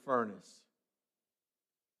blazing furnace.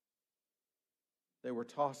 They were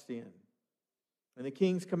tossed in. And the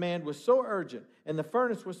king's command was so urgent, and the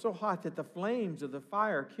furnace was so hot that the flames of the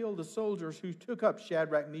fire killed the soldiers who took up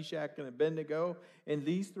Shadrach, Meshach, and Abednego, and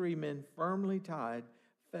these 3 men, firmly tied,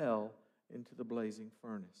 fell into the blazing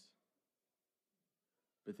furnace.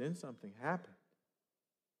 But then something happened.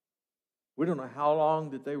 We don't know how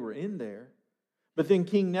long that they were in there, but then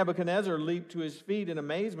King Nebuchadnezzar leaped to his feet in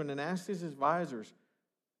amazement and asked his advisors,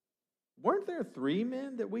 "Weren't there 3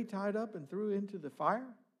 men that we tied up and threw into the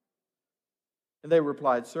fire?" And they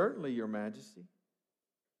replied, "Certainly, Your Majesty."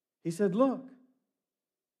 He said, "Look,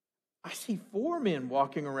 I see 4 men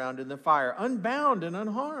walking around in the fire, unbound and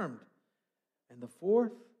unharmed. And the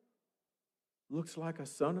 4th looks like a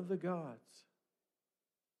son of the gods."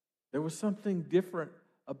 There was something different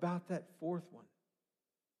about that 4th one.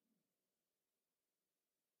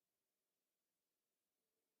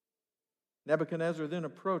 Nebuchadnezzar then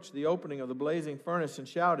approached the opening of the blazing furnace and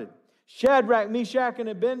shouted, "Shadrach, Meshach, and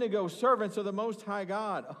Abednego, servants of the Most High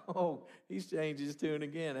God." Oh, he's changed his tune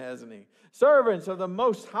again, hasn't he? "Servants of the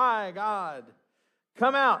Most High God,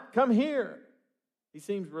 come out, come here." He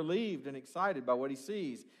seems relieved and excited by what he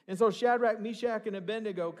sees. And so Shadrach, Meshach, and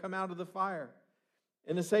Abednego come out of the fire.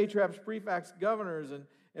 And the satraps, prefects, governors,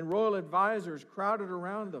 and royal advisors crowded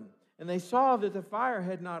around them. And they saw that the fire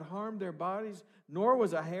had not harmed their bodies, nor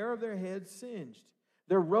was a hair of their heads singed.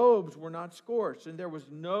 Their robes were not scorched, and there was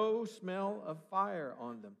no smell of fire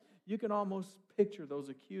on them. You can almost picture those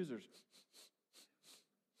accusers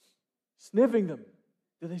sniffing them.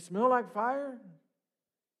 Do they smell like fire?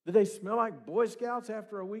 Do they smell like Boy Scouts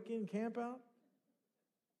after a weekend camp out?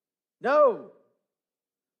 No.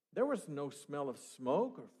 There was no smell of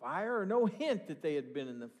smoke or fire or no hint that they had been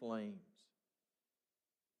in the flames.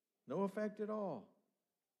 No effect at all.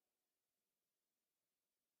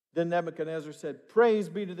 Then Nebuchadnezzar said, "Praise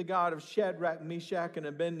be to the God of Shadrach, Meshach, and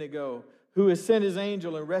Abednego, who has sent his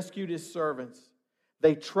angel and rescued his servants.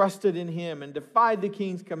 They trusted in him and defied the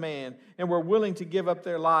king's command and were willing to give up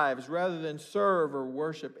their lives rather than serve or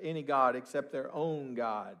worship any god except their own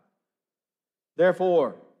God.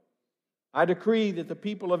 Therefore, I decree that the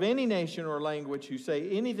people of any nation or language who say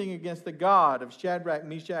anything against the God of Shadrach,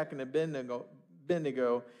 Meshach, and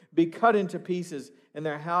Abednego be cut into pieces and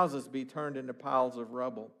their houses be turned into piles of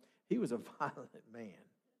rubble." He was a violent man,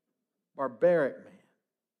 barbaric man.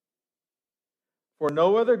 "For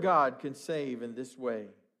no other God can save in this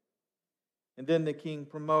way." And then the king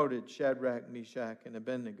promoted Shadrach, Meshach, and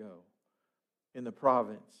Abednego in the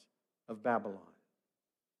province of Babylon.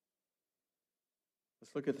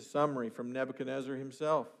 Let's look at the summary from Nebuchadnezzar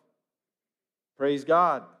himself. Praise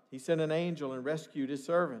God. He sent an angel and rescued his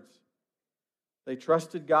servants. They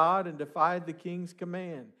trusted God and defied the king's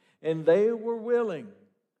command. And they were willing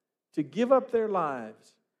to give up their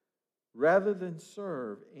lives rather than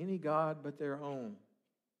serve any god but their own.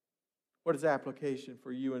 What does application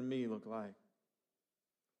for you and me look like?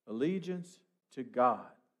 Allegiance to God.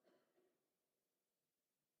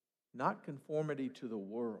 not conformity to the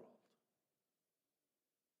world,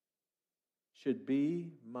 should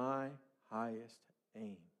be my highest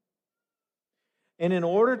aim. And in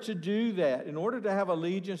order to do that, in order to have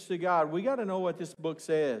allegiance to God, we got to know what this book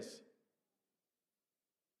says.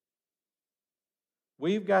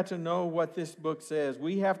 We've got to know what this book says.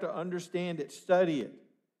 We have to understand it, study it,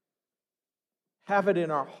 have it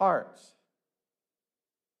in our hearts.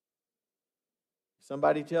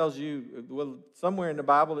 Somebody tells you, well, somewhere in the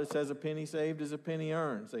Bible it says a penny saved is a penny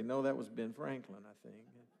earned. Say, no, that was Ben Franklin, I think.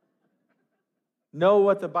 Know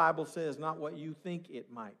what the Bible says, not what you think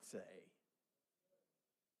it might say.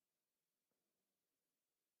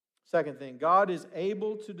 Second thing, God is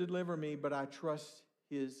able to deliver me, but I trust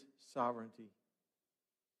His sovereignty.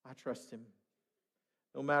 I trust Him.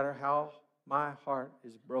 No matter how my heart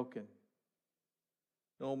is broken,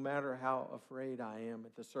 no matter how afraid I am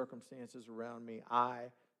at the circumstances around me, I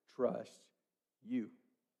trust You.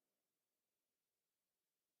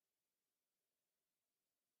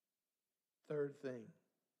 Third thing,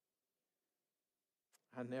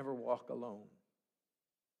 I never walk alone.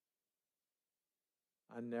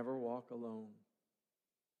 I never walk alone.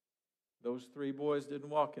 Those three boys didn't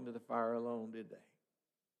walk into the fire alone, did they?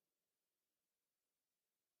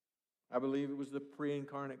 I believe it was the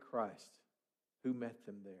pre-incarnate Christ who met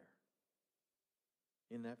them there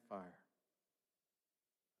in that fire.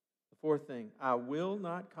 The fourth thing, I will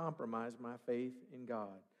not compromise my faith in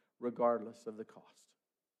God regardless of the cost.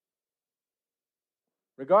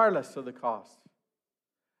 Regardless of the cost.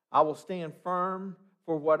 I will stand firm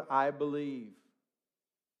for what I believe.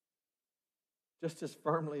 Just as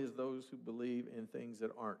firmly as those who believe in things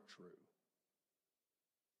that aren't true.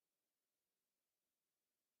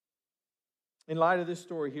 In light of this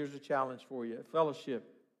story, here's a challenge for you. Fellowship,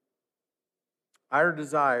 our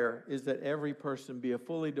desire is that every person be a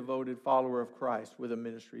fully devoted follower of Christ with a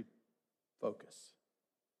ministry focus.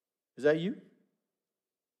 Is that you?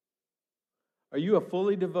 Are you a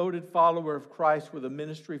fully devoted follower of Christ with a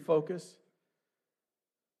ministry focus?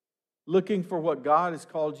 Looking for what God has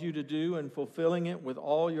called you to do and fulfilling it with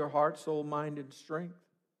all your heart, soul, mind, and strength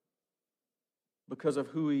because of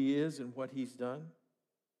who He is and what He's done?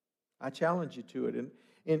 I challenge you to it.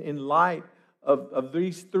 In light of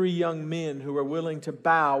these three young men who are willing to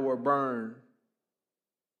bow or burn,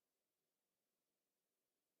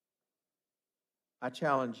 I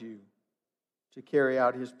challenge you to carry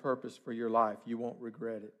out His purpose for your life. You won't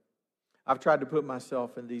regret it. I've tried to put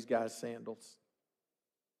myself in these guys' sandals,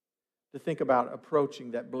 to think about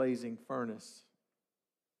approaching that blazing furnace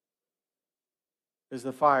as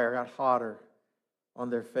the fire got hotter on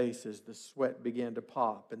their faces, the sweat began to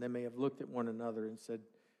pop, and they may have looked at one another and said,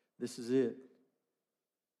 this is it.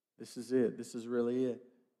 This is it. This is really it.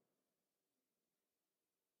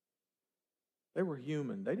 They were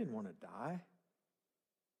human. They didn't want to die.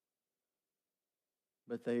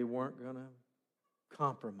 But they weren't going to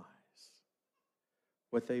compromise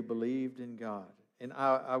what they believed in God. And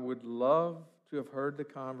I would love to have heard the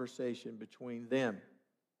conversation between them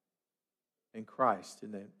and Christ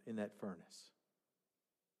in that furnace.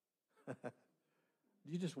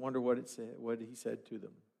 You just wonder what it said, what He said to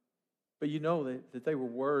them. But you know that they were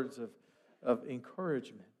words of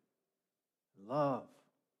encouragement, love.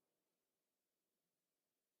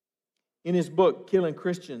 In his book, Killing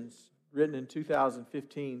Christians, written in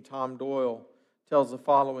 2015, Tom Doyle tells the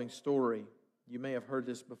following story. You may have heard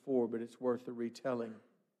this before, but it's worth the retelling.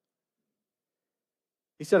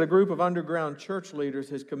 He said a group of underground church leaders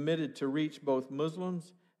has committed to reach both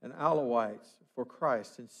Muslims and Alawites for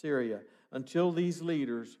Christ in Syria until these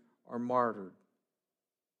leaders are martyred.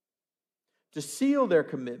 To seal their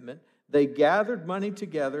commitment, they gathered money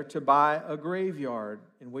together to buy a graveyard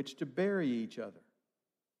in which to bury each other.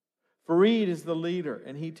 Fareed is the leader,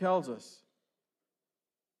 and he tells us,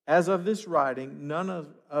 as of this writing, none of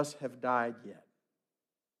us have died yet.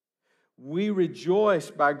 We rejoice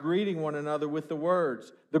by greeting one another with the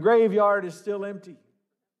words, the graveyard is still empty.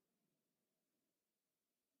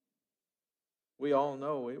 We all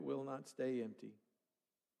know it will not stay empty.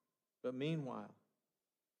 But meanwhile,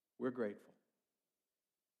 we're grateful.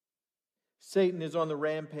 Satan is on the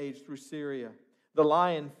rampage through Syria, the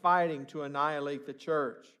lion fighting to annihilate the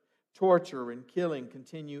church. Torture and killing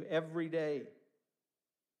continue every day.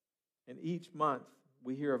 And each month,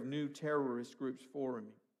 we hear of new terrorist groups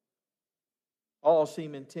forming. All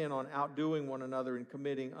seem intent on outdoing one another and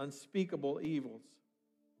committing unspeakable evils.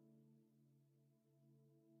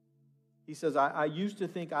 He says, I used to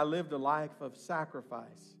think I lived a life of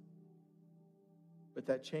sacrifice, but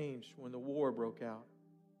that changed when the war broke out.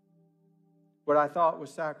 What I thought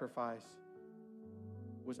was sacrifice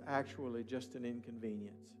was actually just an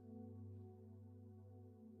inconvenience.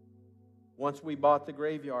 Once we bought the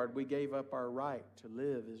graveyard, we gave up our right to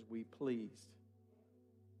live as we pleased.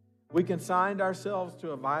 We consigned ourselves to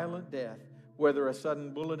a violent death, whether a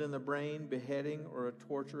sudden bullet in the brain, beheading, or a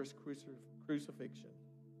torturous crucifixion.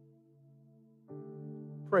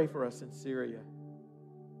 Pray for us in Syria.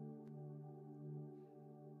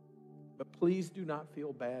 But please do not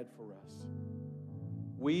feel bad for us.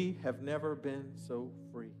 We have never been so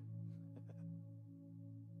free.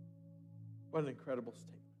 What an incredible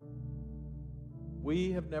statement.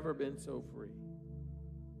 We have never been so free.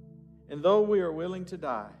 And though we are willing to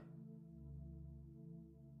die,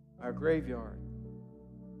 our graveyard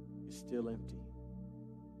is still empty.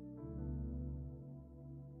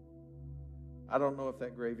 I don't know if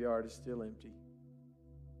that graveyard is still empty.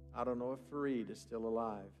 I don't know if Fareed is still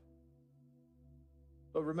alive.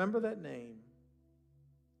 But remember that name.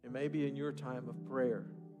 And maybe in your time of prayer,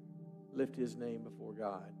 lift his name before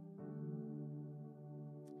God.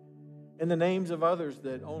 And the names of others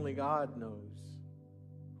that only God knows,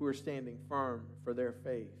 who are standing firm for their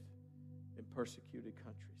faith in persecuted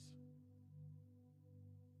countries.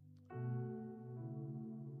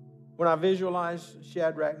 When I visualize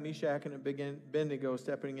Shadrach, Meshach, and Abednego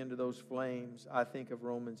stepping into those flames, I think of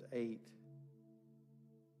Romans 8.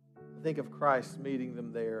 I think of Christ meeting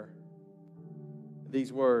them there.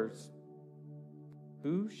 These words,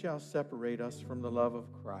 who shall separate us from the love of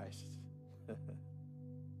Christ?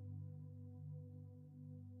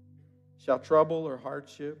 Shall trouble or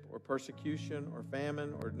hardship or persecution or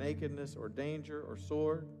famine or nakedness or danger or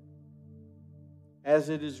sword? As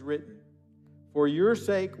it is written, for your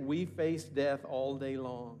sake we face death all day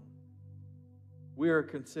long. We are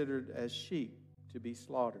considered as sheep to be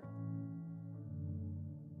slaughtered.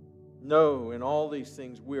 No, in all these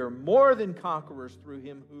things we are more than conquerors through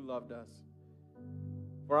him who loved us.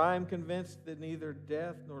 For I am convinced that neither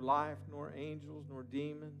death nor life nor angels nor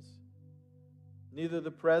demons, neither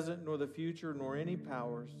the present nor the future nor any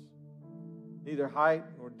powers, neither height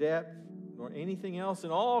nor depth nor anything else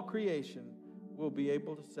in all creation will be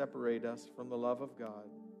able to separate us from the love of God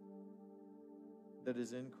that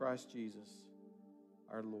is in Christ Jesus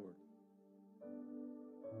our Lord.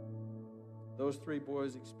 Those three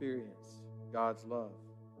boys experience God's love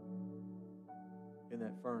in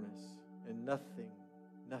that furnace, and nothing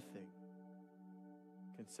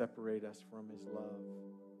can separate us from his love.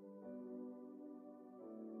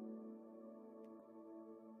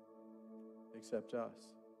 Except us.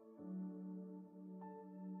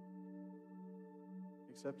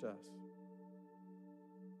 Except us.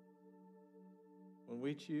 When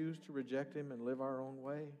we choose to reject him and live our own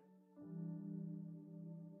way,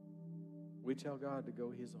 we tell God to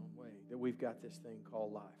go his own way, that we've got this thing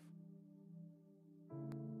called life.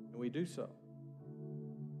 And we do so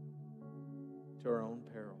to our own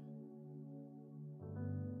peril.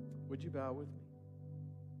 Would you bow with me?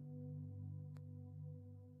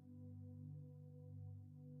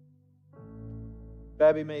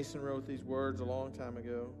 Babby Mason wrote these words a long time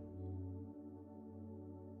ago.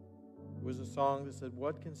 It was a song that said,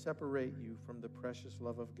 what can separate you from the precious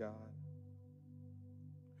love of God?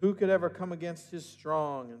 Who could ever come against his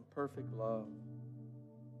strong and perfect love?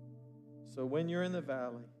 So when you're in the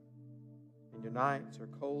valley and your nights are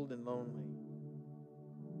cold and lonely,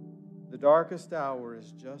 the darkest hour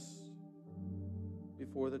is just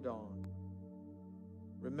before the dawn.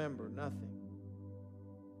 Remember, nothing,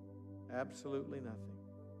 absolutely nothing,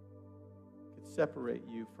 could separate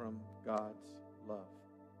you from God's love.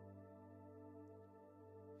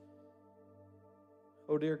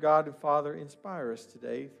 Oh, dear God and Father, inspire us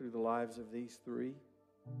today through the lives of these three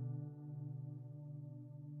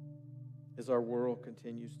as our world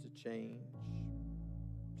continues to change,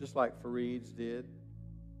 just like Fareed's did,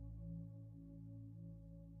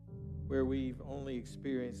 where we've only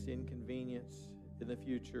experienced inconvenience. In the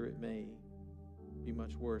future, it may be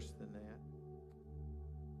much worse than that.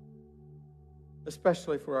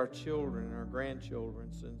 Especially for our children and our grandchildren.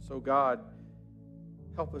 And so, God,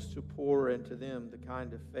 help us to pour into them the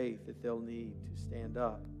kind of faith that they'll need to stand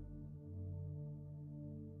up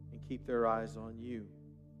and keep their eyes on you,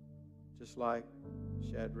 just like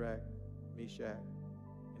Shadrach, Meshach,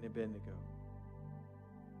 and Abednego.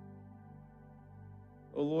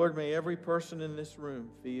 Oh Lord, may every person in this room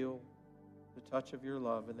feel the touch of your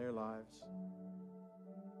love in their lives.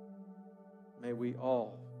 May we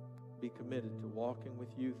all be committed to walking with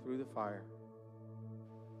you through the fire,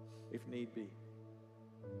 if need be.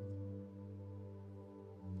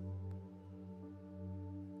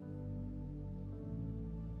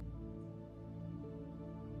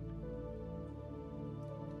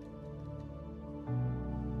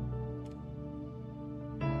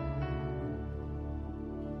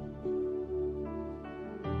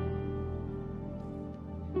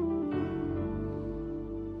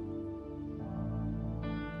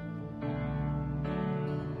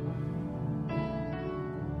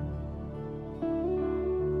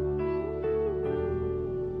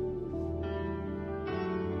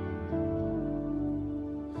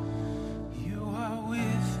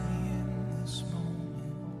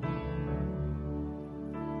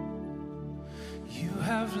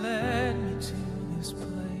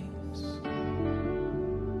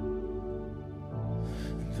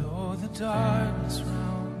 darkness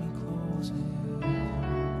round me closes,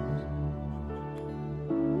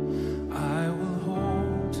 I will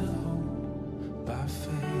hold to hope by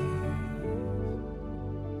faith.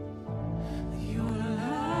 Your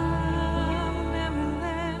love never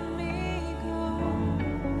let me go,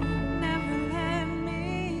 never let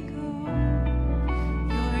me go.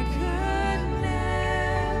 Your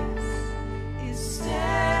goodness is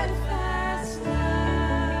steadfast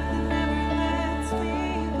love that never lets me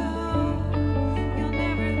go. You'll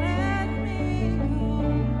never let me go.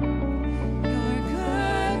 Your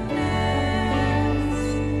goodness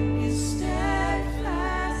is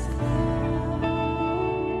steadfast love.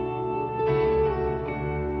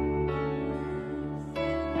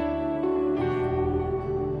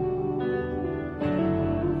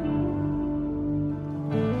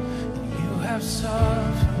 You have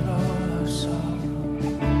suffered all our sorrow.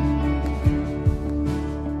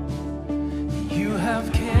 You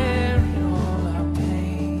have carried all our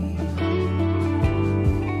pain.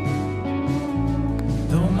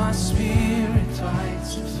 Though my spirit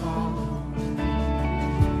fights to follow,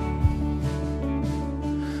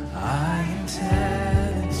 I am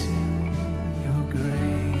tethered to your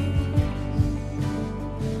grace.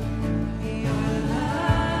 Your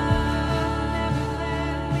love never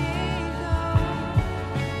let me go,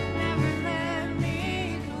 never let me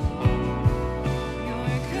go. Your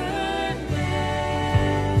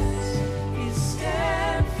goodness is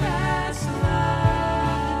steadfast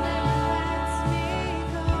love that never lets me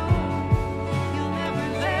go. You'll never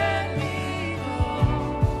let me go.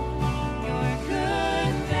 Your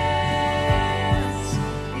goodness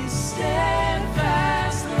is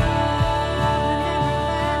steadfast love that never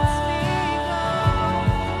lets me go.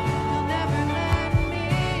 You'll never let me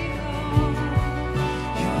go.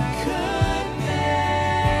 Your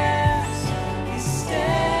goodness is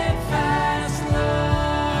steadfast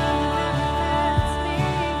love that lets me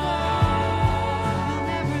go. You'll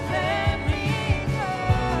never let me go.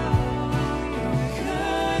 Your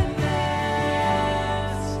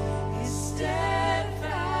goodness is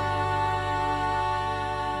steadfast love.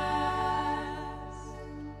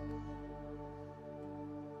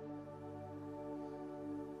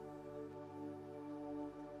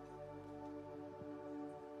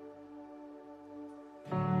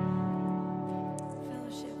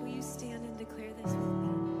 Fellowship, will you stand and declare this with me?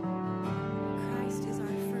 Christ is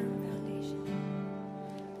our firm foundation.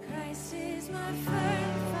 Christ is my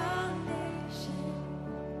firm foundation.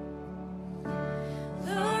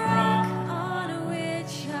 The rock on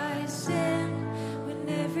which I stand when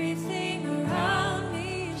everything around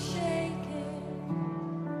me is shaken.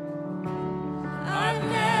 I've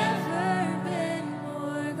never been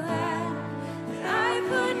more glad that I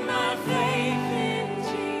put my faith in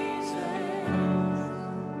Jesus.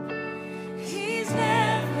 He's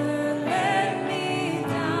never let me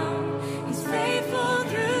down. He's faithful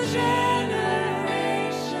through generations.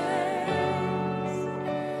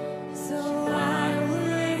 So why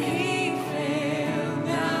would he fail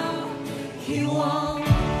now? He won't.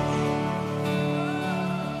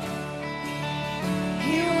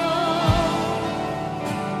 He won't.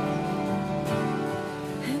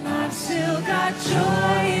 And I've still got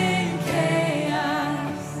joy in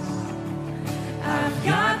chaos. I've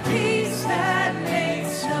got peace that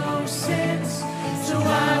makes no sense. So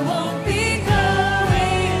I won't be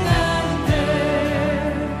going under.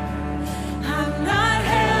 I'm not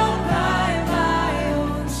held by my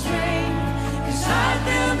own strength, 'cause I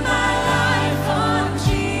built my life on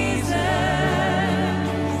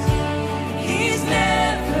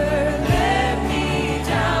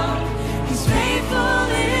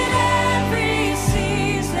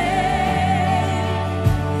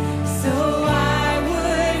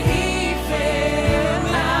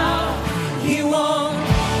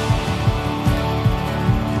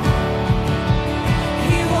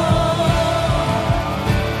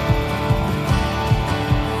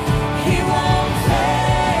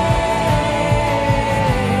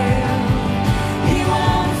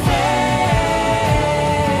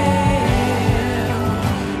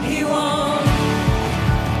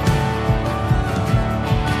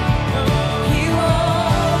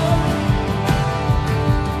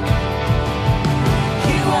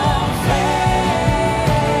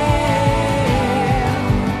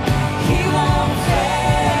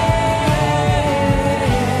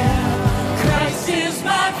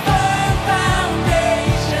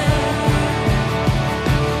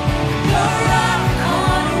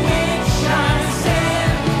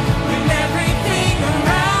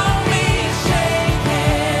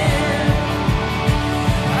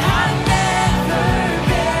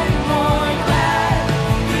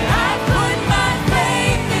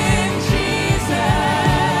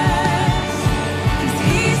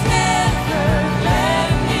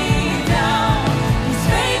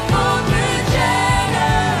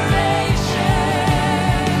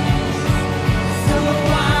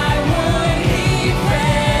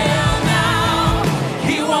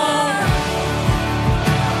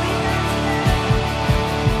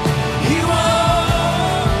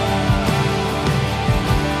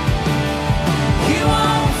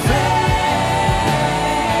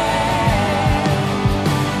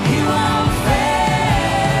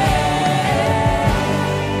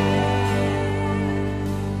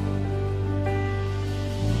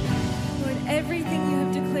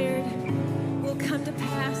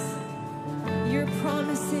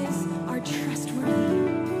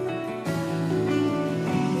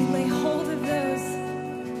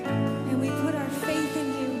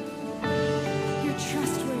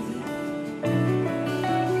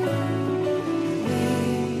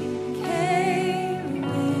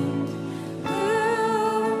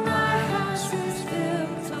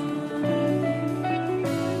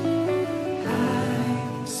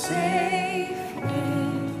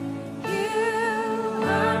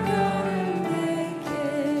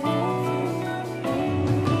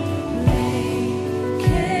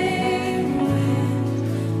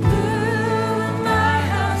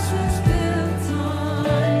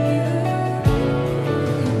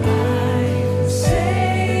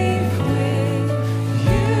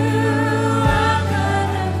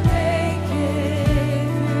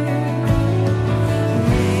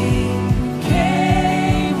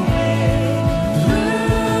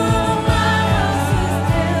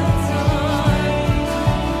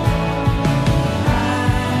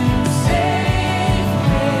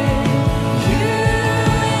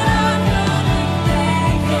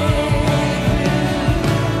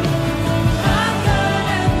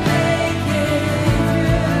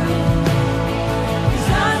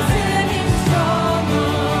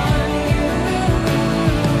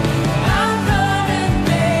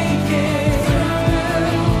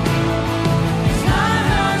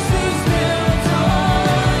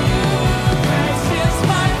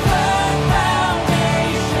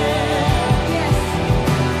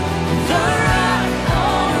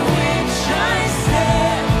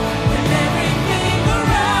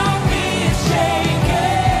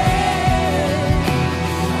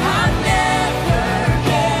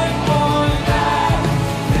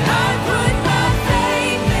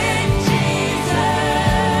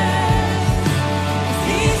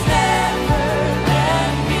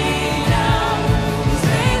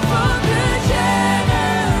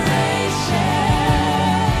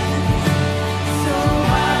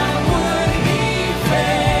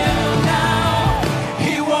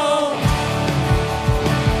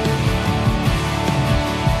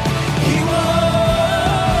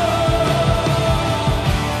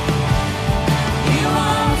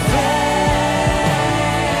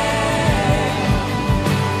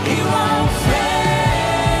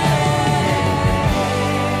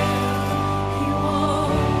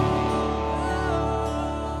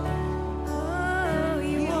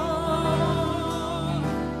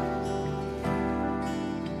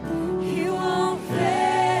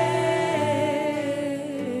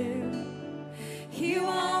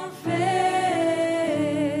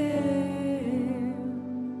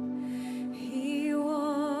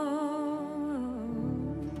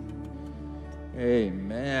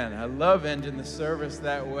love ending the service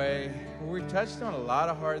that way. We touched on a lot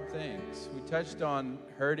of hard things. We touched on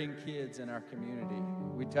hurting kids in our community.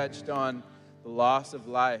 We touched on the loss of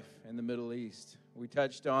life in the Middle East. We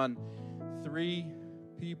touched on 3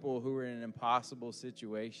 people who were in an impossible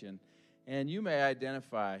situation. And you may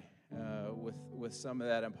identify with some of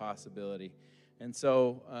that impossibility. And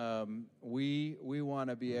so we want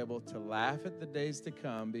to be able to laugh at the days to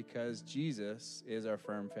come because Jesus is our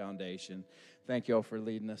firm foundation. Thank you all for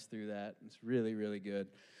leading us through that. It's really, really good.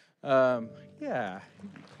 Yeah, you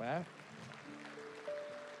can clap.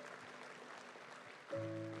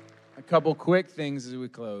 A couple quick things as we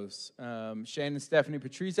close. Shane and Stephanie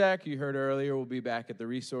Patrizak, you heard earlier, will be back at the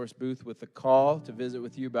resource booth with a call to visit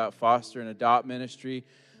with you about foster and adopt ministry.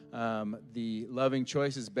 The Loving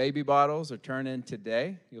Choices baby bottles are turned in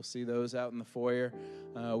today. You'll see those out in the foyer.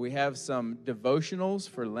 We have some devotionals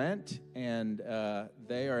for Lent, and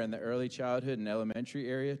they are in the early childhood and elementary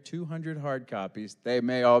area. 200 hard copies. They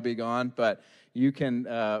may all be gone, but you can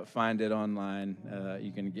find it online.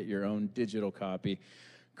 You can get your own digital copy.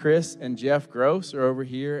 Chris and Jeff Gross are over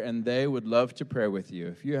here, and they would love to pray with you.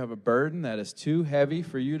 If you have a burden that is too heavy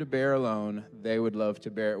for you to bear alone, they would love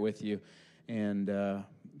to bear it with you. And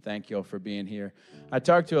thank you all for being here. I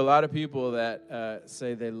talked to a lot of people that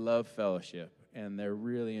say they love fellowship, and they're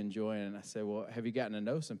really enjoying it. And I say, well, have you gotten to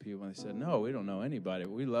know some people? And they said, no, we don't know anybody.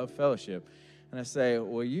 We love fellowship. And I say,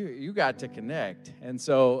 well, you got to connect. And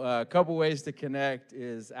so a couple ways to connect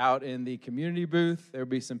is out in the community booth. There'll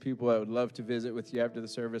be some people that would love to visit with you after the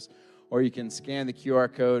service. Or you can scan the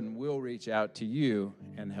QR code, and we'll reach out to you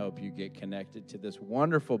and help you get connected to this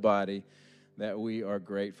wonderful body that we are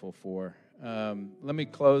grateful for. Let me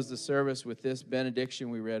close the service with this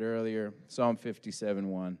benediction we read earlier, Psalm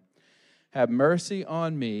 57:1. Have mercy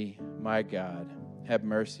on me, my God, have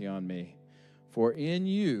mercy on me, for in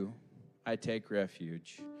you I take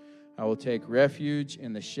refuge. I will take refuge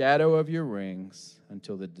in the shadow of your wings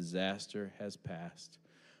until the disaster has passed.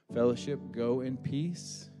 Fellowship, go in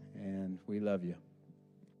peace, and we love you.